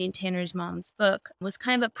 besides reading Tanner's mom's book, was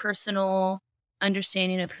kind of a personal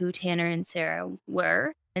understanding of who Tanner and Sarah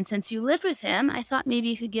were. And since you lived with him, I thought maybe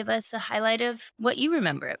you could give us a highlight of what you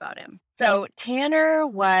remember about him. So, Tanner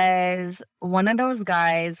was one of those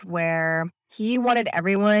guys where he wanted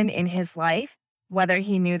everyone in his life, whether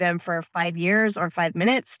he knew them for 5 years or 5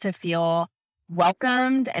 minutes, to feel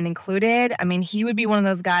welcomed and included. I mean, he would be one of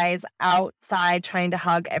those guys outside trying to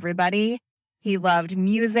hug everybody. He loved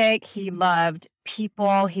music, he loved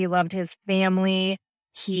people, he loved his family.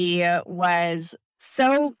 He was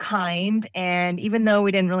so kind. And even though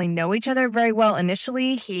we didn't really know each other very well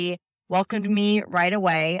initially, he welcomed me right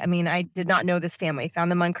away. I mean, I did not know this family,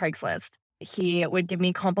 found them on Craigslist. He would give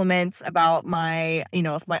me compliments about if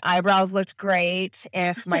my eyebrows looked great,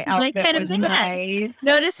 if my Like outfit kind of was that. nice.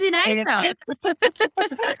 Noticing And, eyebrows.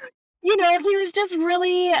 he was just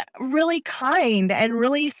really, really kind and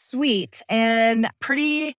really sweet and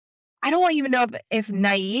pretty. I don't even know if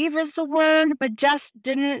naive is the word, but just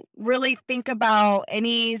didn't really think about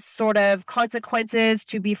any sort of consequences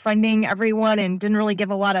to befriending everyone and didn't really give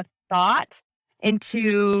a lot of thought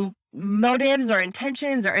into motives or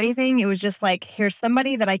intentions or anything. It was just like, here's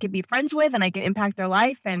somebody that I could be friends with and I can impact their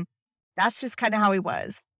life. And that's just kind of how he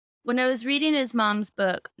was. When I was reading his mom's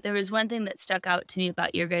book, there was one thing that stuck out to me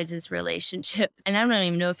about your guys' relationship. And I don't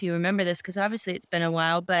even know if you remember this because obviously it's been a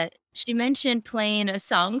while, but she mentioned playing a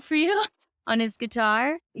song for you on his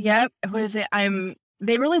guitar. Yep. Was it?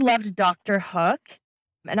 They really loved Dr. Hook.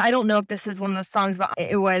 And I don't know if this is one of those songs, but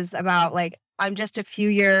it was about like, I'm just a few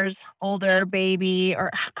years older, baby,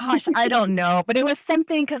 or gosh, I don't know. But it was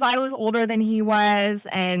something because I was older than he was.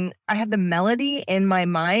 And I have the melody in my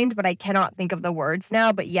mind, but I cannot think of the words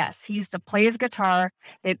now. But yes, he used to play his guitar.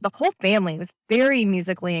 The whole family was very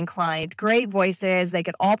musically inclined, great voices. They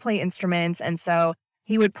could all play instruments. And so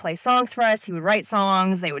he would play songs for us. He would write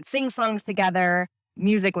songs. They would sing songs together.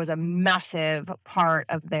 Music was a massive part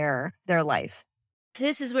of their life.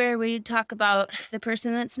 This is where we talk about the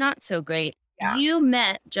person that's not so great. Yeah. You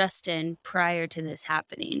met Justin prior to this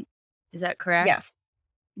happening. Is that correct? Yes.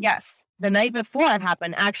 Yes. The night before it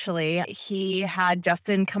happened, actually, he had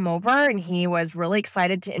Justin come over and he was really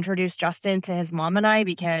excited to introduce Justin to his mom and I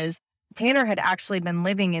because Tanner had actually been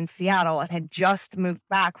living in Seattle and had just moved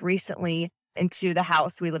back recently into the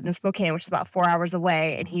house. We lived in Spokane, which is about 4 hours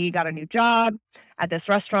away, and he got a new job at this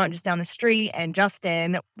restaurant just down the street. And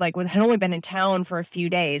Justin, had only been in town for a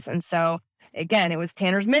few days. And so again, it was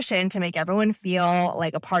Tanner's mission to make everyone feel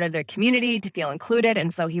like a part of their community, to feel included.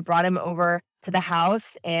 And so he brought him over to the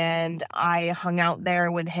house and I hung out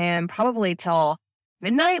there with him probably till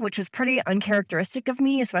midnight, which was pretty uncharacteristic of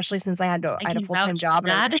me, especially since I had a can full-time vouch job. for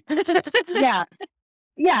And that. yeah.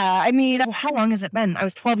 Yeah. I mean, how long has it been? I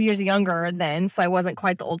was 12 years younger then, so I wasn't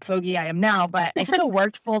quite the old fogey I am now, but I still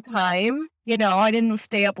worked full time. I didn't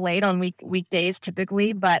stay up late on weekdays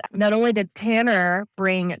typically, but not only did Tanner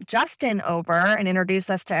bring Justin over and introduce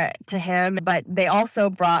us to him, but they also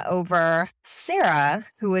brought over Sarah,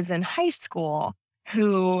 who was in high school,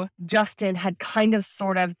 who Justin had kind of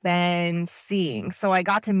sort of been seeing. So I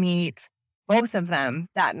got to meet both of them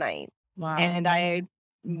that night. Wow. And I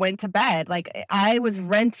went to bed. I was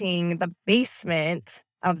renting the basement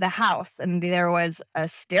of the house and there was a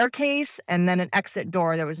staircase and then an exit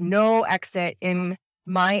door. There was no exit in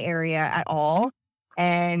my area at all.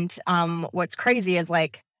 And what's crazy is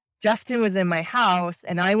Justin was in my house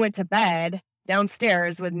and I went to bed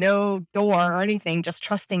downstairs with no door or anything, just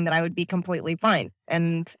trusting that I would be completely fine.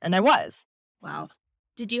 And I was. Wow.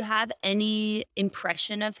 Did you have any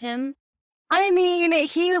impression of him? I mean,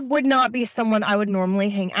 he would not be someone I would normally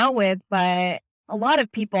hang out with, but a lot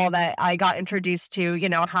of people that I got introduced to,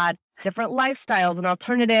 had different lifestyles and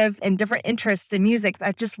alternative and different interests in music.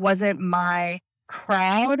 That just wasn't my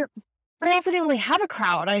crowd. But I also didn't really have a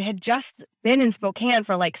crowd. I had just been in Spokane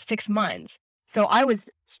for 6 months. So I was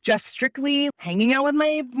just strictly hanging out with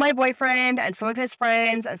my boyfriend and some of his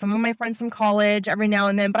friends and some of my friends from college every now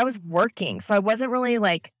and then. But I was working. So I wasn't really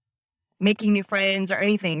making new friends or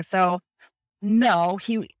anything. So no,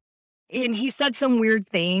 he said some weird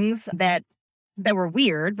things that were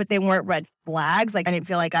weird, but they weren't red flags. I didn't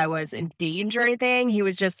feel like I was in danger or anything. He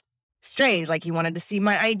was just strange. He wanted to see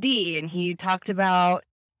my ID and he talked about,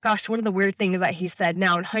 gosh, one of the weird things that he said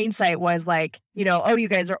now in hindsight was oh, you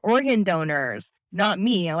guys are organ donors, not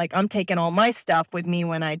me. I'm taking all my stuff with me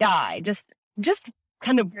when I die. Just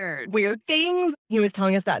kind of weird things. He was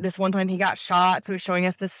telling us that this one time he got shot, so he was showing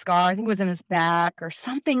us this scar. I think it was in his back or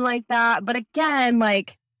something like that. But again, I'm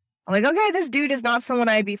like, okay, this dude is not someone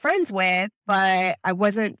I'd be friends with, but I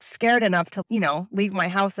wasn't scared enough to, leave my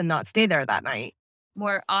house and not stay there that night.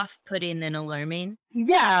 More off-putting than alarming?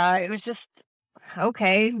 Yeah, it was just,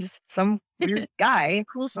 okay, just some weird guy.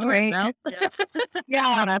 Cool story, Right. Mel.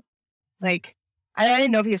 Yeah. I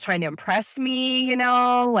didn't know if he was trying to impress me,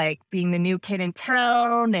 being the new kid in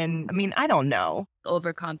town. And I mean, I don't know.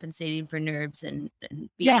 Overcompensating for nerves and being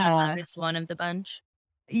Yeah. the loudest one of the bunch.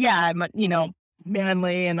 Yeah, I'm,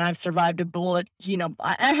 manly and I've survived a bullet.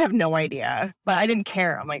 I have no idea, but I didn't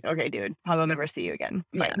care. I'm like, okay, dude, I'll never see you again.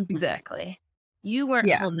 Yeah, exactly. You weren't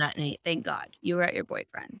Yeah. home that night, thank God. You were at your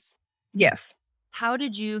boyfriend's. Yes. How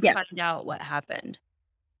did you Yeah. find out what happened?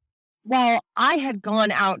 Well, I had gone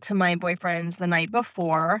out to my boyfriend's the night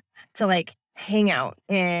before to hang out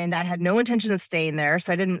and I had no intention of staying there.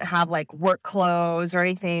 So I didn't have work clothes or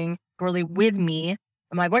anything really with me.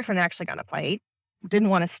 And my boyfriend actually got in a fight. Didn't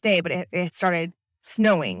want to stay, but it started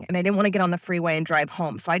snowing and I didn't want to get on the freeway and drive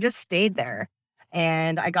home. So I just stayed there.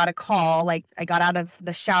 And I got a call, I got out of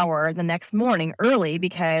the shower the next morning early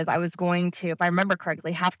because I was going to, if I remember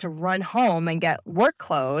correctly, have to run home and get work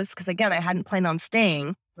clothes. Because again, I hadn't planned on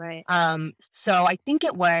staying. Right. So I think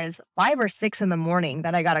it was 5 or 6 in the morning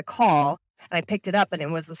that I got a call And I picked it up and it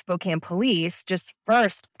was the Spokane police, just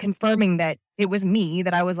first confirming that it was me,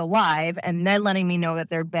 that I was alive, and then letting me know that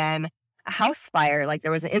there'd been a house fire. Like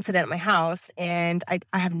there was an incident at my house. And I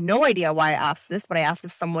have no idea why I asked this, but I asked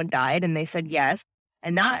if someone died and they said yes.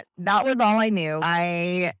 And that was all I knew.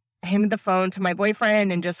 I handed the phone to my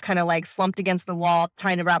boyfriend and just kind of like slumped against the wall,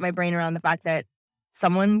 trying to wrap my brain around the fact that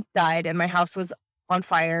someone died and my house was on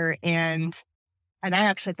fire. And I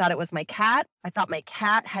actually thought it was my cat. I thought my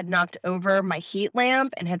cat had knocked over my heat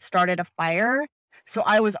lamp and had started a fire. So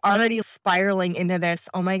I was already spiraling into this,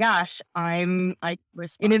 oh my gosh, I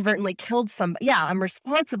inadvertently killed somebody. Yeah, I'm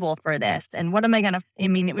responsible for this. And what am I gonna, I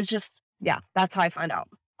mean, it was just, yeah, that's how I found out.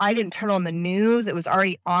 I didn't turn on the news. It was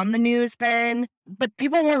already on the news then, but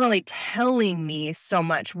people weren't really telling me so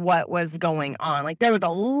much what was going on. Like there was a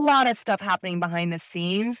lot of stuff happening behind the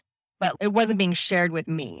scenes, but it wasn't being shared with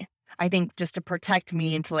me. I think just to protect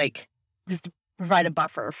me and to like just to provide a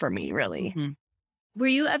buffer for me, really. Mhm. Were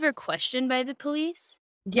you ever questioned by the police?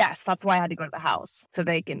 Yes, that's why I had to go to the house so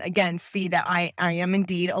they can again see that I am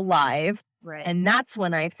indeed alive. Right. And that's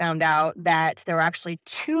when I found out that there were actually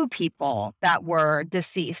two people that were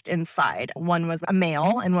deceased inside. One was a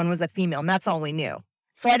male and one was a female, and that's all we knew.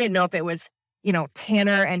 So I didn't know if it was,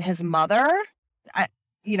 Tanner and his mother. I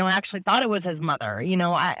actually thought it was his mother.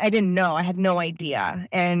 I didn't know. I had no idea.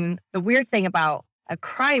 And the weird thing about a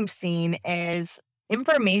crime scene is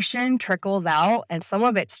information trickles out, and some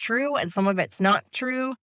of it's true and some of it's not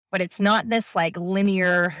true, but it's not this like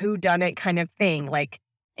linear whodunit kind of thing. Like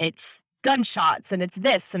it's gunshots and it's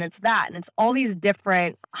this and it's that and it's all these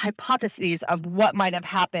different hypotheses of what might have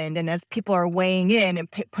happened. And as people are weighing in and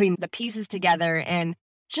putting the pieces together, and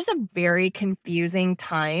it's just a very confusing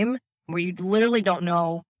time where you literally don't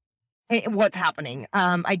know what's happening.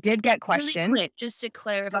 I did get questioned. Really quick, just to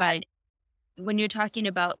clarify, when you're talking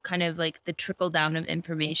about kind of like the trickle down of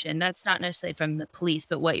information, that's not necessarily from the police,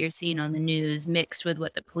 but what you're seeing on the news mixed with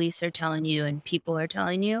what the police are telling you and people are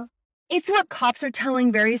telling you. It's what cops are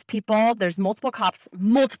telling various people. There's multiple cops,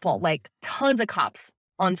 like tons of cops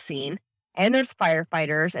on scene, and there's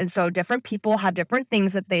firefighters. And so different people have different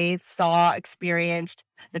things that they saw, experienced,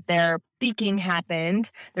 that they're thinking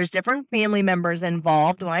happened. There's different family members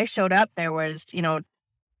involved. When I showed up, there was,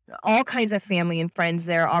 all kinds of family and friends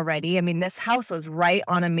there already. I mean, this house was right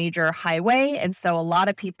on a major highway. And so a lot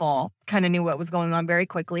of people kind of knew what was going on very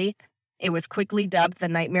quickly. It was quickly dubbed the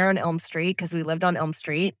Nightmare on Elm Street because we lived on Elm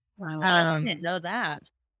Street. Wow, I didn't know that.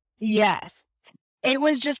 Yes. It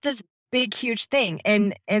was just this big, huge thing.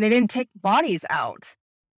 And they didn't take bodies out.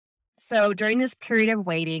 So during this period of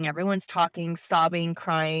waiting, everyone's talking, sobbing,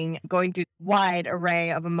 crying, going through a wide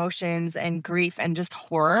array of emotions and grief and just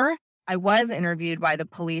horror. I was interviewed by the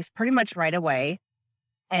police pretty much right away.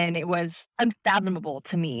 And it was unfathomable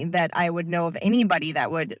to me that I would know of anybody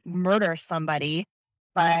that would murder somebody.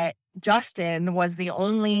 But Justin was the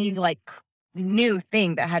only new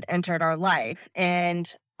thing that had entered our life.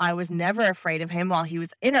 And I was never afraid of him while he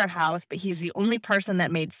was in our house, but he's the only person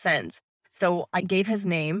that made sense. So I gave his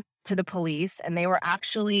name to the police and they were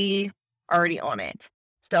actually already on it.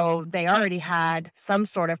 So they already had some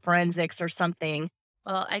sort of forensics or something.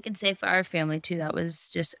 Well, I can say for our family too, that was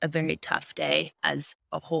just a very tough day as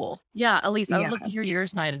a whole. Yeah, Elise, I would Yeah. love to hear your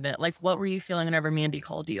side of it. Like, what were you feeling whenever Mandy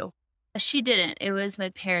called you? She didn't. It was my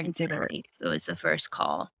parents' Didn't. family. It was the first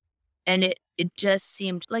call. And it just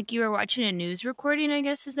seemed like you were watching a news recording, I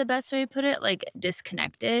guess is the best way to put it, like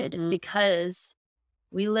disconnected, because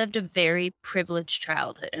we lived a very privileged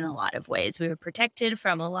childhood in a lot of ways. We were protected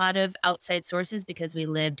from a lot of outside sources because we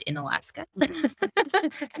lived in Alaska.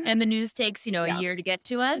 And the news takes, a Yeah. year to get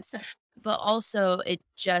to us. But also it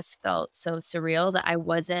just felt so surreal that I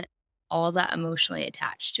wasn't all that emotionally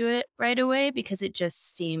attached to it right away because it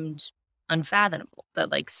just seemed unfathomable that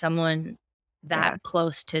like someone that Yeah.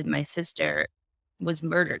 close to my sister was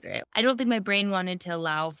murdered. I don't think my brain wanted to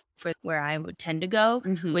allow for where I would tend to go,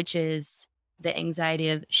 Mhm. which is the anxiety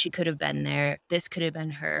of she could have been there, this could have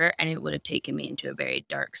been her, and it would have taken me into a very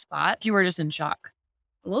dark spot. You were just in shock.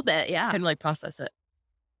 A little bit, yeah. Couldn't process it.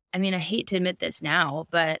 I mean, I hate to admit this now,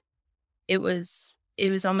 but it was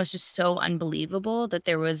almost just so unbelievable that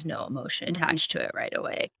there was no emotion attached to it right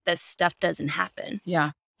away. That stuff doesn't happen.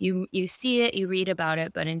 Yeah. You see it, you read about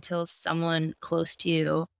it, but until someone close to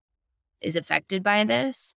you is affected by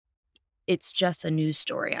this, it's just a news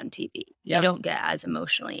story on TV. Yeah. You don't get as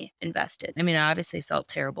emotionally invested. I mean, I obviously felt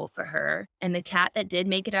terrible for her. And the cat that did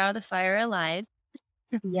make it out of the fire alive.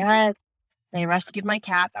 Yes. They rescued my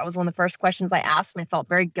cat. That was one of the first questions I asked. And I felt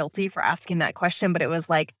very guilty for asking that question, but it was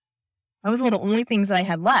like, that was one of the only things that I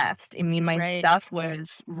had left. I mean, my Right. stuff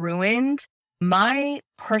was ruined. My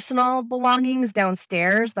personal belongings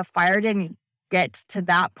downstairs, the fire didn't get to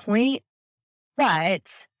that point.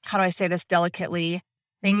 But how do I say this delicately?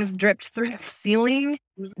 Things dripped through the ceiling.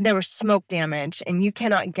 There was smoke damage, and you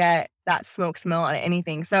cannot get that smoke smell out of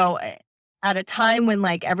anything. So at a time when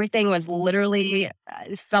like everything was literally,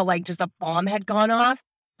 it felt like just a bomb had gone off,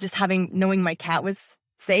 just knowing my cat was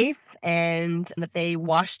safe and that they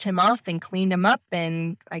washed him off and cleaned him up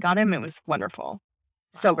and I got him, it was wonderful.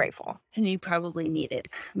 So grateful. And you probably needed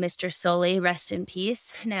Mr. Soley, rest in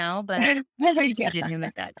peace now, but Yeah. needed him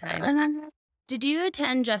at that time. Did you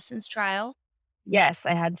attend Justin's trial? Yes,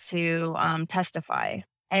 I had to testify.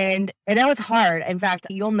 And that was hard. In fact,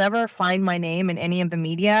 you'll never find my name in any of the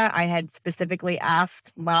media. I had specifically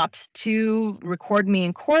asked not to record me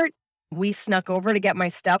in court. We snuck over to get my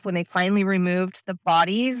stuff when they finally removed the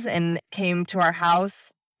bodies and came to our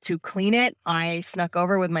house to clean it. I snuck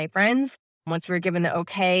over with my friends once we were given the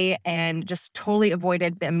okay and just totally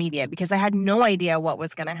avoided the media because I had no idea what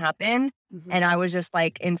was going to happen. And I was just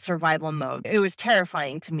like in survival mode. It was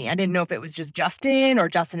terrifying to me. I didn't know if it was just Justin or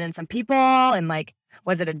Justin and some people. And like,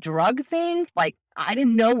 was it a drug thing? Like, I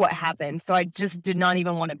didn't know what happened. So I just did not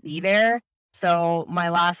even want to be there. So my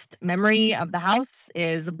last memory of the house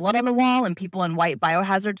is blood on the wall and people in white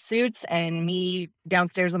biohazard suits and me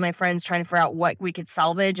downstairs with my friends trying to figure out what we could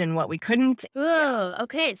salvage and what we couldn't. Oh,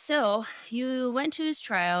 okay. So you went to his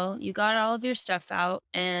trial, you got all of your stuff out,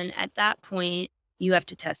 and at that point, you have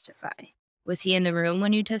to testify. Was he in the room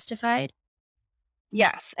when you testified?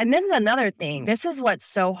 Yes. And this is another thing. This is what's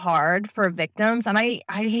so hard for victims. And I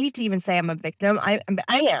hate to even say I'm a victim. I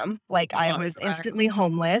am. Like, I was instantly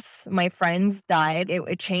homeless. My friends died.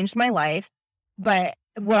 It changed my life. But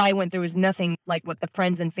what I went through is nothing like what the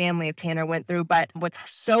friends and family of Tanner went through. But what's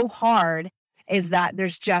so hard is that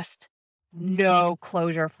there's just no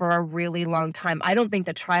closure for a really long time. I don't think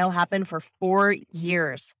the trial happened for 4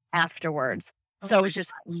 years afterwards. So it was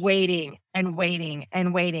just waiting and waiting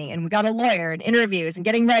and waiting. And we got a lawyer and interviews and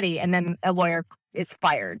getting ready. And then a lawyer is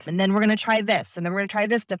fired. And then we're going to try this. And then we're going to try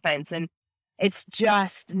this defense. And it's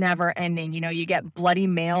just never ending. You know, you get bloody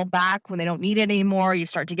mail back when they don't need it anymore. You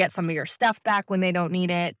start to get some of your stuff back when they don't need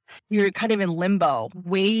it. You're kind of in limbo,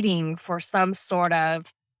 waiting for some sort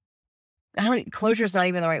of, closure is not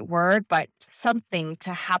even the right word, but something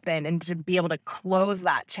to happen and to be able to close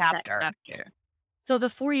that chapter. So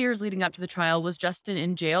the 4 years leading up to the trial, was Justin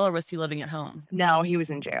in jail or was he living at home? No, he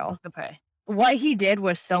was in jail. Okay. What he did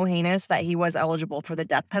was so heinous that he was eligible for the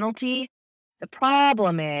death penalty. The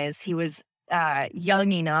problem is he was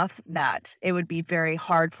young enough that it would be very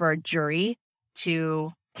hard for a jury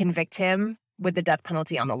to convict him with the death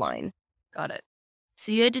penalty on the line. Got it.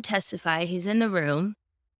 So you had to testify. He's in the room.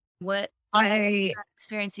 What was that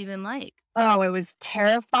experience even like? Oh, it was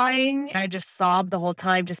terrifying. I just sobbed the whole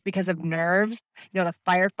time just because of nerves. You know, the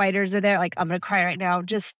firefighters are there. Like, I'm going to cry right now.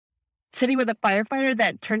 Just sitting with a firefighter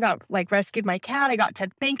that turned out like rescued my cat. I got to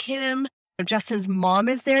thank him. Justin's mom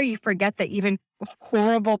is there. You forget that even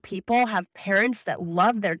horrible people have parents that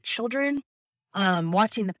love their children.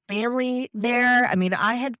 Watching the family there. I mean,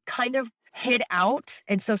 I had kind of hid out.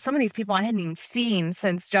 And so some of these people I hadn't even seen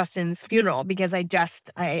since Justin's funeral because I just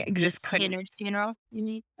couldn't. Tanner's funeral, you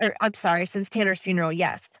mean? Or I'm sorry, since Tanner's funeral,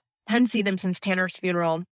 yes. Hadn't seen them since Tanner's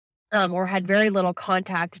funeral, or had very little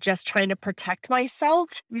contact, just trying to protect myself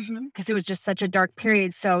because it was just such a dark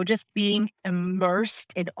period. So just being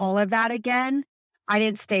immersed in all of that again, I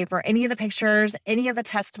didn't stay for any of the pictures, any of the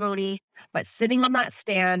testimony, but sitting on that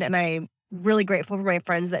stand, and I'm really grateful for my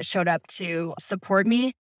friends that showed up to support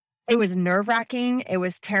me. It was nerve-wracking. It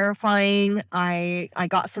was terrifying. I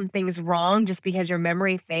got some things wrong just because your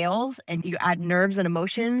memory fails and you add nerves and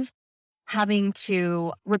emotions. Having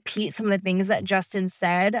to repeat some of the things that Justin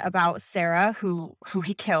said about Sarah, who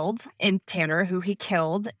he killed, and Tanner, who he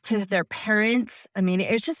killed, to their parents. I mean,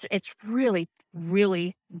 it's really,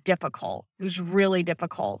 really difficult. It was really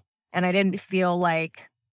difficult. And I didn't feel like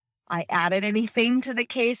I added anything to the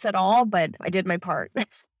case at all, but I did my part.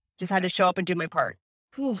 Just had to show up and do my part.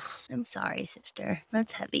 Whew, I'm sorry, sister.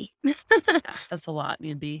 That's heavy. That's a lot,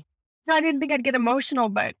 Mandy. No, I didn't think I'd get emotional,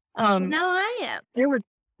 but No, I am. there were,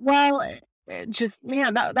 well, just,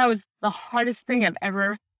 man, that was the hardest thing I've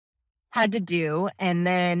ever had to do. And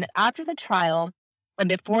then after the trial, and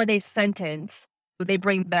before they sentence, they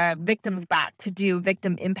bring the victims back to do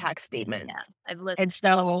victim impact statements. Yeah, I've listened. And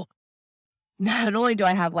so not only do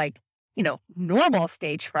I have like, normal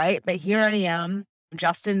stage fright, but here I am.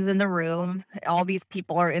 Justin's in the room. All these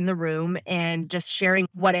people are in the room and just sharing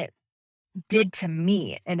what it did to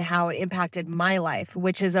me and how it impacted my life,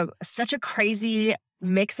 which is such a crazy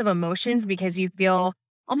mix of emotions because you feel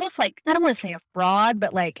almost like, I don't want to say a fraud,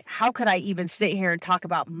 but like, how could I even sit here and talk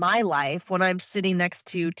about my life when I'm sitting next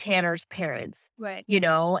to Tanner's parents, Right.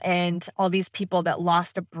 and all these people that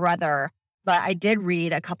lost a brother. But I did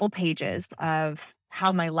read a couple pages of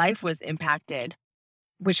how my life was impacted,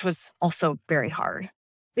 which was also very hard.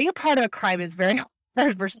 Being a part of a crime is very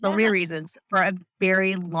hard for so many Yeah. reasons for a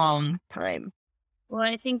very long time. Well,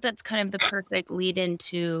 I think that's kind of the perfect lead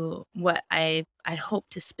into what I hope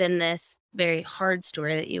to spin this very hard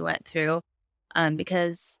story that you went through.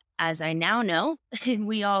 Because as I now know,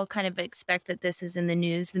 we all kind of expect that this is in the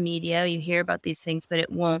news, the media, you hear about these things, but it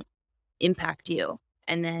won't impact you.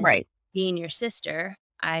 And then Right. being your sister,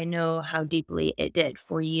 I know how deeply it did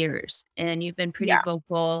for years. And you've been pretty Yeah.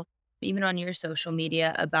 vocal, even on your social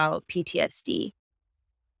media, about PTSD.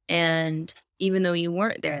 And even though you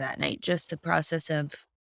weren't there that night, just the process of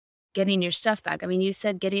getting your stuff back. I mean, you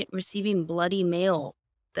said receiving bloody mail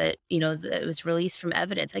that, that was released from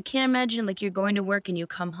evidence. I can't imagine like you're going to work and you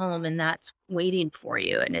come home and that's waiting for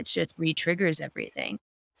you and it just re-triggers everything.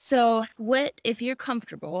 So, what if you're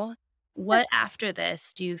comfortable, what after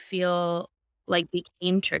this do you feel like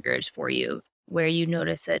became triggers for you where you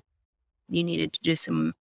notice that you needed to do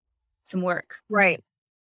some work? Right.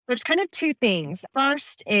 There's kind of two things.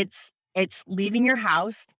 First, it's leaving your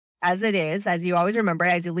house as it is, as you always remember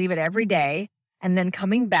it, as you leave it every day, and then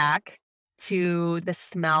coming back to the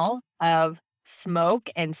smell of smoke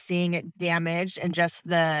and seeing it damaged and just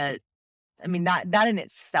I mean, that in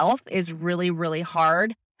itself is really, really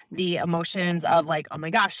hard. The emotions of like, oh my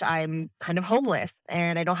gosh, I'm kind of homeless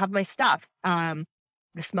and I don't have my stuff. The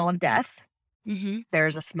smell of death. Mhm.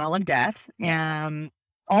 There's a smell of death.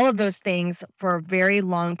 All of those things for a very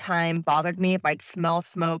long time bothered me. If I'd smell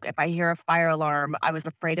smoke, if I hear a fire alarm, I was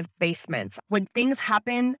afraid of basements. When things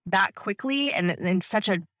happen that quickly and in such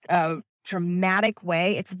a dramatic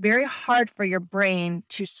way, it's very hard for your brain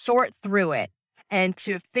to sort through it and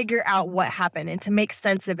to figure out what happened and to make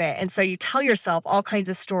sense of it. And so you tell yourself all kinds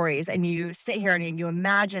of stories and you sit here and you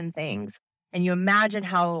imagine things and you imagine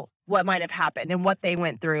how what might have happened and what they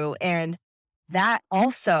went through. And that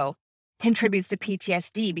also contributes to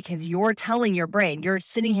PTSD because you're telling your brain, you're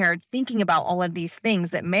sitting here thinking about all of these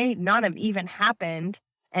things that may not have even happened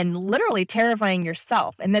and literally terrifying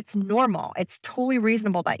yourself. And that's normal. It's totally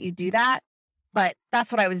reasonable that you do that. But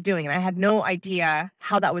that's what I was doing. And I had no idea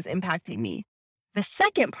how that was impacting me. The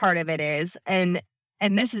second part of it is, and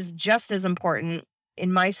this is just as important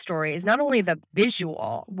in my story, is not only the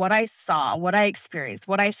visual, what I saw, what I experienced,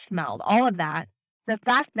 what I smelled, all of that, the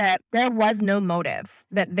fact that there was no motive,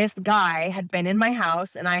 that this guy had been in my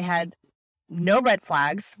house and I had no red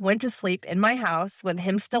flags, went to sleep in my house with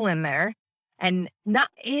him still in there. And not,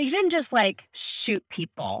 he didn't just like shoot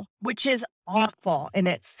people, which is awful in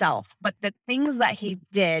itself. But the things that he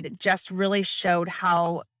did just really showed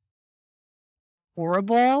how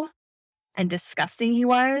horrible and disgusting he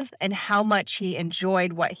was and how much he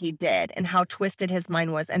enjoyed what he did and how twisted his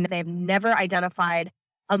mind was. And they've never identified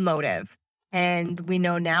a motive. And we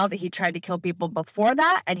know now that he tried to kill people before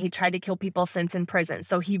that and he tried to kill people since in prison.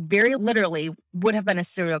 So he very literally would have been a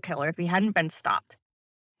serial killer if he hadn't been stopped.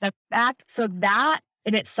 The fact, so that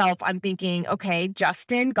in itself, I'm thinking, okay,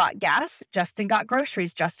 Justin got gas, Justin got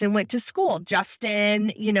groceries, Justin went to school,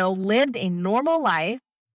 Justin, lived a normal life.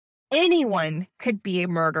 Anyone could be a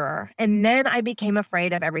murderer. And then I became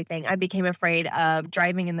afraid of everything. I became afraid of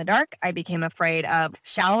driving in the dark. I became afraid of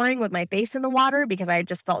showering with my face in the water because I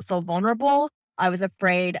just felt so vulnerable. I was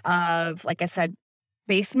afraid of, like I said,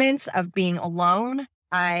 basements, of being alone.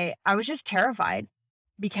 I was just terrified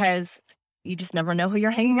because you just never know who you're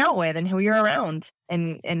hanging out with and who you're around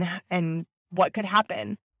and what could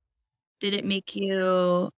happen. Did it make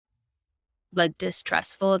you like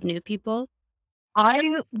distrustful of new people?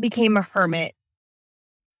 I became a hermit.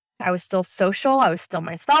 I was still social, I was still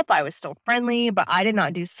myself, I was still friendly, but I did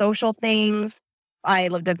not do social things. I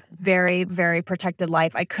lived a very, very protected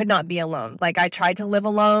life. I could not be alone. Like, I tried to live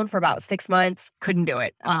alone for about 6 months, couldn't do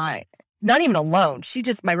it. Not even alone.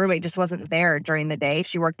 My roommate just wasn't there during the day.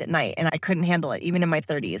 She worked at night, and I couldn't handle it, even in my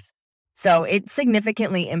 30s. So it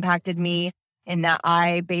significantly impacted me in that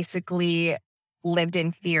I basically lived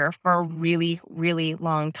in fear for a really, really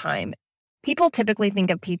long time. People typically think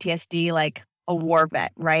of PTSD like a war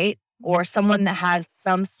vet, right? Or someone that has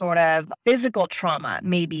some sort of physical trauma,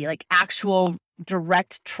 maybe like actual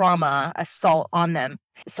direct trauma assault on them.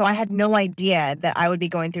 So I had no idea that I would be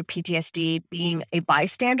going through PTSD being a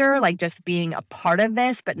bystander, like just being a part of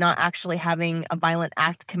this, but not actually having a violent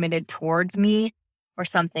act committed towards me or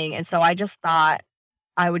something. And so I just thought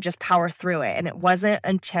I would just power through it. And it wasn't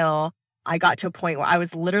until I got to a point where I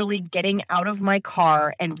was literally getting out of my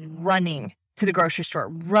car and running to the grocery store,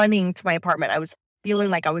 running to my apartment. I was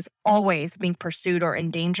feeling like I was always being pursued or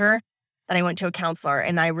in danger. Then I went to a counselor,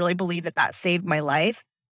 and I really believe that that saved my life.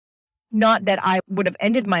 Not that I would have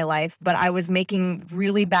ended my life, but I was making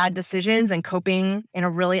really bad decisions and coping in a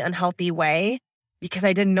really unhealthy way because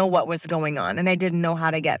I didn't know what was going on and I didn't know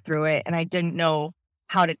how to get through it. And I didn't know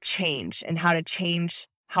how to change and how to change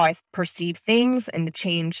how I perceive things and to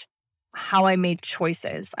change how I made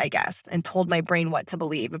choices, I guess, and told my brain what to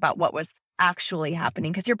believe about what was actually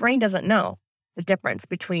happening because your brain doesn't know the difference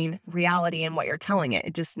between reality and what you're telling it.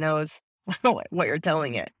 It just knows what you're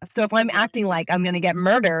telling it. So if I'm acting like I'm going to get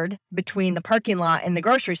murdered between the parking lot and the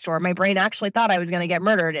grocery store, my brain actually thought I was going to get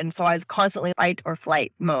murdered. And so I was constantly fight or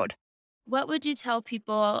flight mode. What would you tell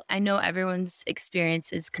people? I know everyone's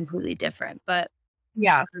experience is completely different, but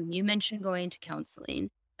Yeah. you mentioned going to counseling,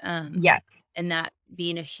 Yeah. and that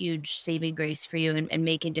being a huge saving grace for you and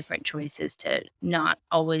making different choices to not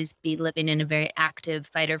always be living in a very active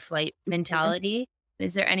fight or flight mentality.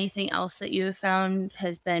 Is there anything else that you have found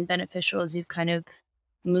has been beneficial as you've kind of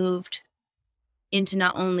moved into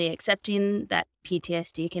not only accepting that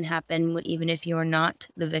PTSD can happen even if you're not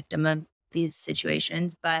the victim of these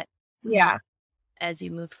situations, but Yeah. as you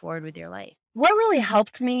move forward with your life? What really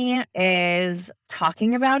helped me is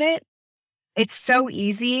talking about it. It's so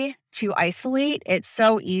easy to isolate. It's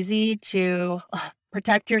so easy to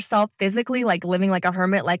protect yourself physically, like living like a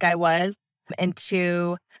hermit, like I was, and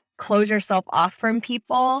to close yourself off from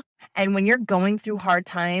people. And when you're going through hard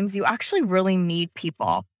times, you actually really need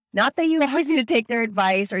people. Not that you always need to take their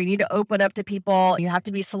advice or you need to open up to people, you have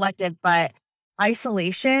to be selective, but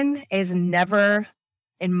isolation is never,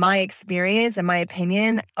 in my experience, in my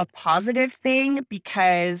opinion, a positive thing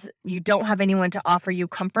because you don't have anyone to offer you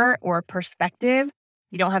comfort or perspective.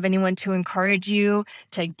 You don't have anyone to encourage you,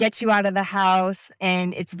 to get you out of the house.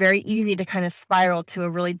 And it's very easy to kind of spiral to a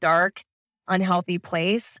really dark, unhealthy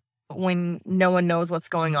place when no one knows what's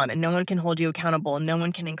going on and no one can hold you accountable and no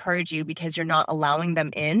one can encourage you because you're not allowing them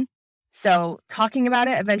in. So, talking about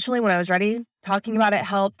it eventually when I was ready, talking about it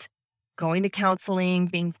helped, going to counseling,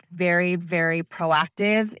 being very, very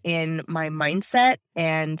proactive in my mindset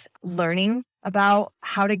and learning about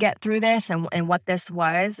how to get through this and what this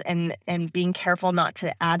was and being careful not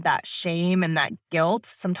to add that shame and that guilt.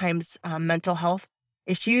 Sometimes mental health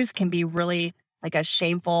issues can be really like a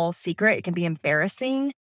shameful secret. It can be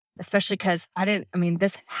embarrassing, especially because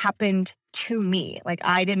this happened to me. Like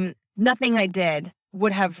nothing I did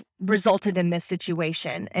would have resulted in this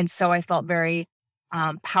situation. And so I felt very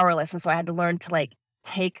powerless. And so I had to learn to like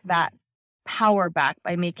take that power back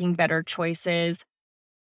by making better choices,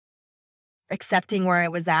 accepting where I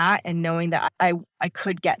was at and knowing that I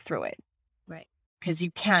could get through it Right. because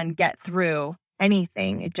you can get through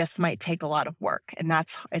anything. It just might take a lot of work and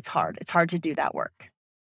it's hard. It's hard to do that work.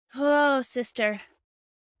 Oh, sister.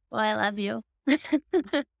 Well, I love you.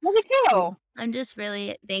 Well, me too. I'm just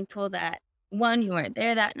really thankful that one, you weren't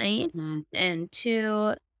there that night, and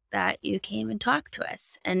two, that you came and talked to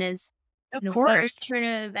us. And as Of what a course. turn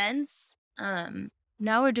of events,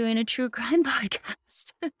 now we're doing a true crime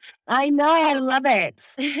podcast. I know. I love it.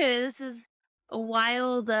 This is a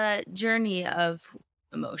wild journey of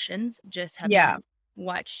emotions. Just Yeah. having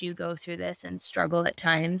watched you go through this and struggle at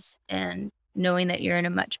times, and knowing that you're in a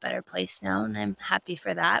much better place now, and I'm happy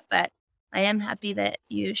for that. But I am happy that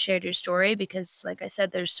you shared your story because, like I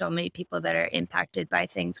said, there's so many people that are impacted by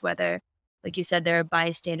things, whether, like you said, they're a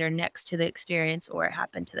bystander next to the experience or it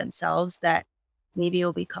happened to themselves, that maybe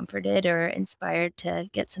you'll be comforted or inspired to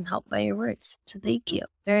get some help by your words. So thank you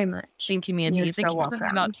very much. Thank you, Mandy. You're Thank so you for talking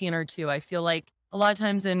welcome. about Tanner too. I feel like a lot of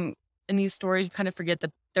times in these stories, you kind of forget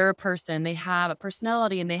that they're a person. They have a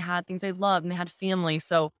personality and they had things they love and they had family.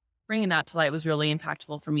 So bringing that to light was really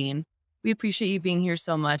impactful for me. And we appreciate you being here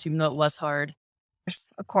so much, even though it was hard.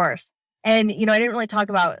 Of course. And, I didn't really talk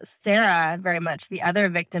about Sarah very much, the other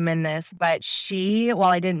victim in this, but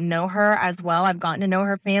while I didn't know her as well, I've gotten to know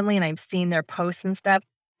her family and I've seen their posts and stuff.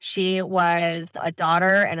 She was a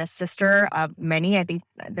daughter and a sister of many. I think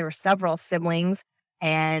there were several siblings,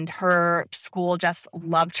 and her school just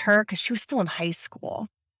loved her because she was still in high school.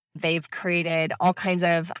 They've created all kinds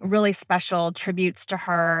of really special tributes to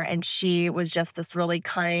her, and she was just this really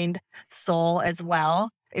kind soul as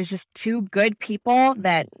well. It was just two good people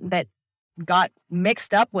that got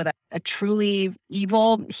mixed up with a truly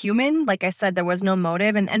evil human. Like I said, there was no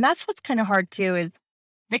motive, and that's what's kind of hard too. Is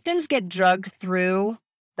victims get drugged through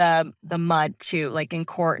the mud too, like in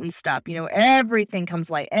court and stuff. Everything comes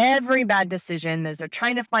light. Every bad decision is they're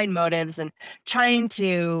trying to find motives and trying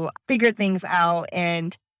to figure things out.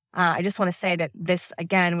 And I just want to say that this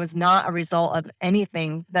again was not a result of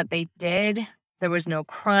anything that they did. There was no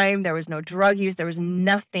crime. There was no drug use. There was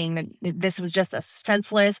nothing. This was just a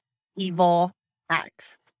senseless, evil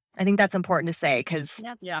act. I think that's important to say because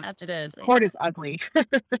Yeah, it is. court is ugly.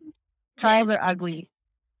 Trials are ugly.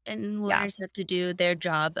 And Yeah. lawyers have to do their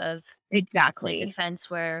job of Exactly. defense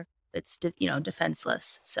where it's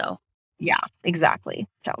defenseless. So Yeah, exactly.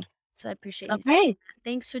 So, I appreciate you. okay.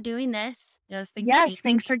 Thanks for doing this. Yes, thank Yes, you.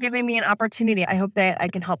 thanks for giving me an opportunity. I hope that I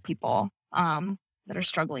can help people that are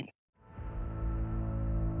struggling.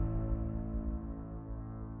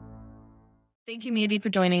 Thank you, Mandy, for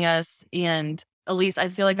joining us. And Elise, I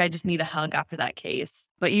feel like I just need a hug after that case.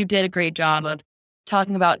 But you did a great job of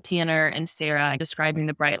talking about Tanner and Sarah, describing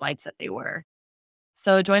the bright lights that they were.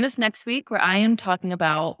 So join us next week where I am talking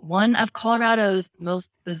about one of Colorado's most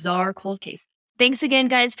bizarre cold cases. Thanks again,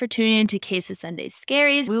 guys, for tuning in to Case of Sunday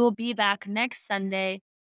Scaries. We will be back next Sunday.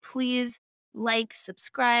 Please like,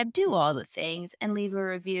 subscribe, do all the things, and leave a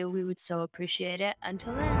review. We would so appreciate it.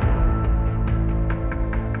 Until then.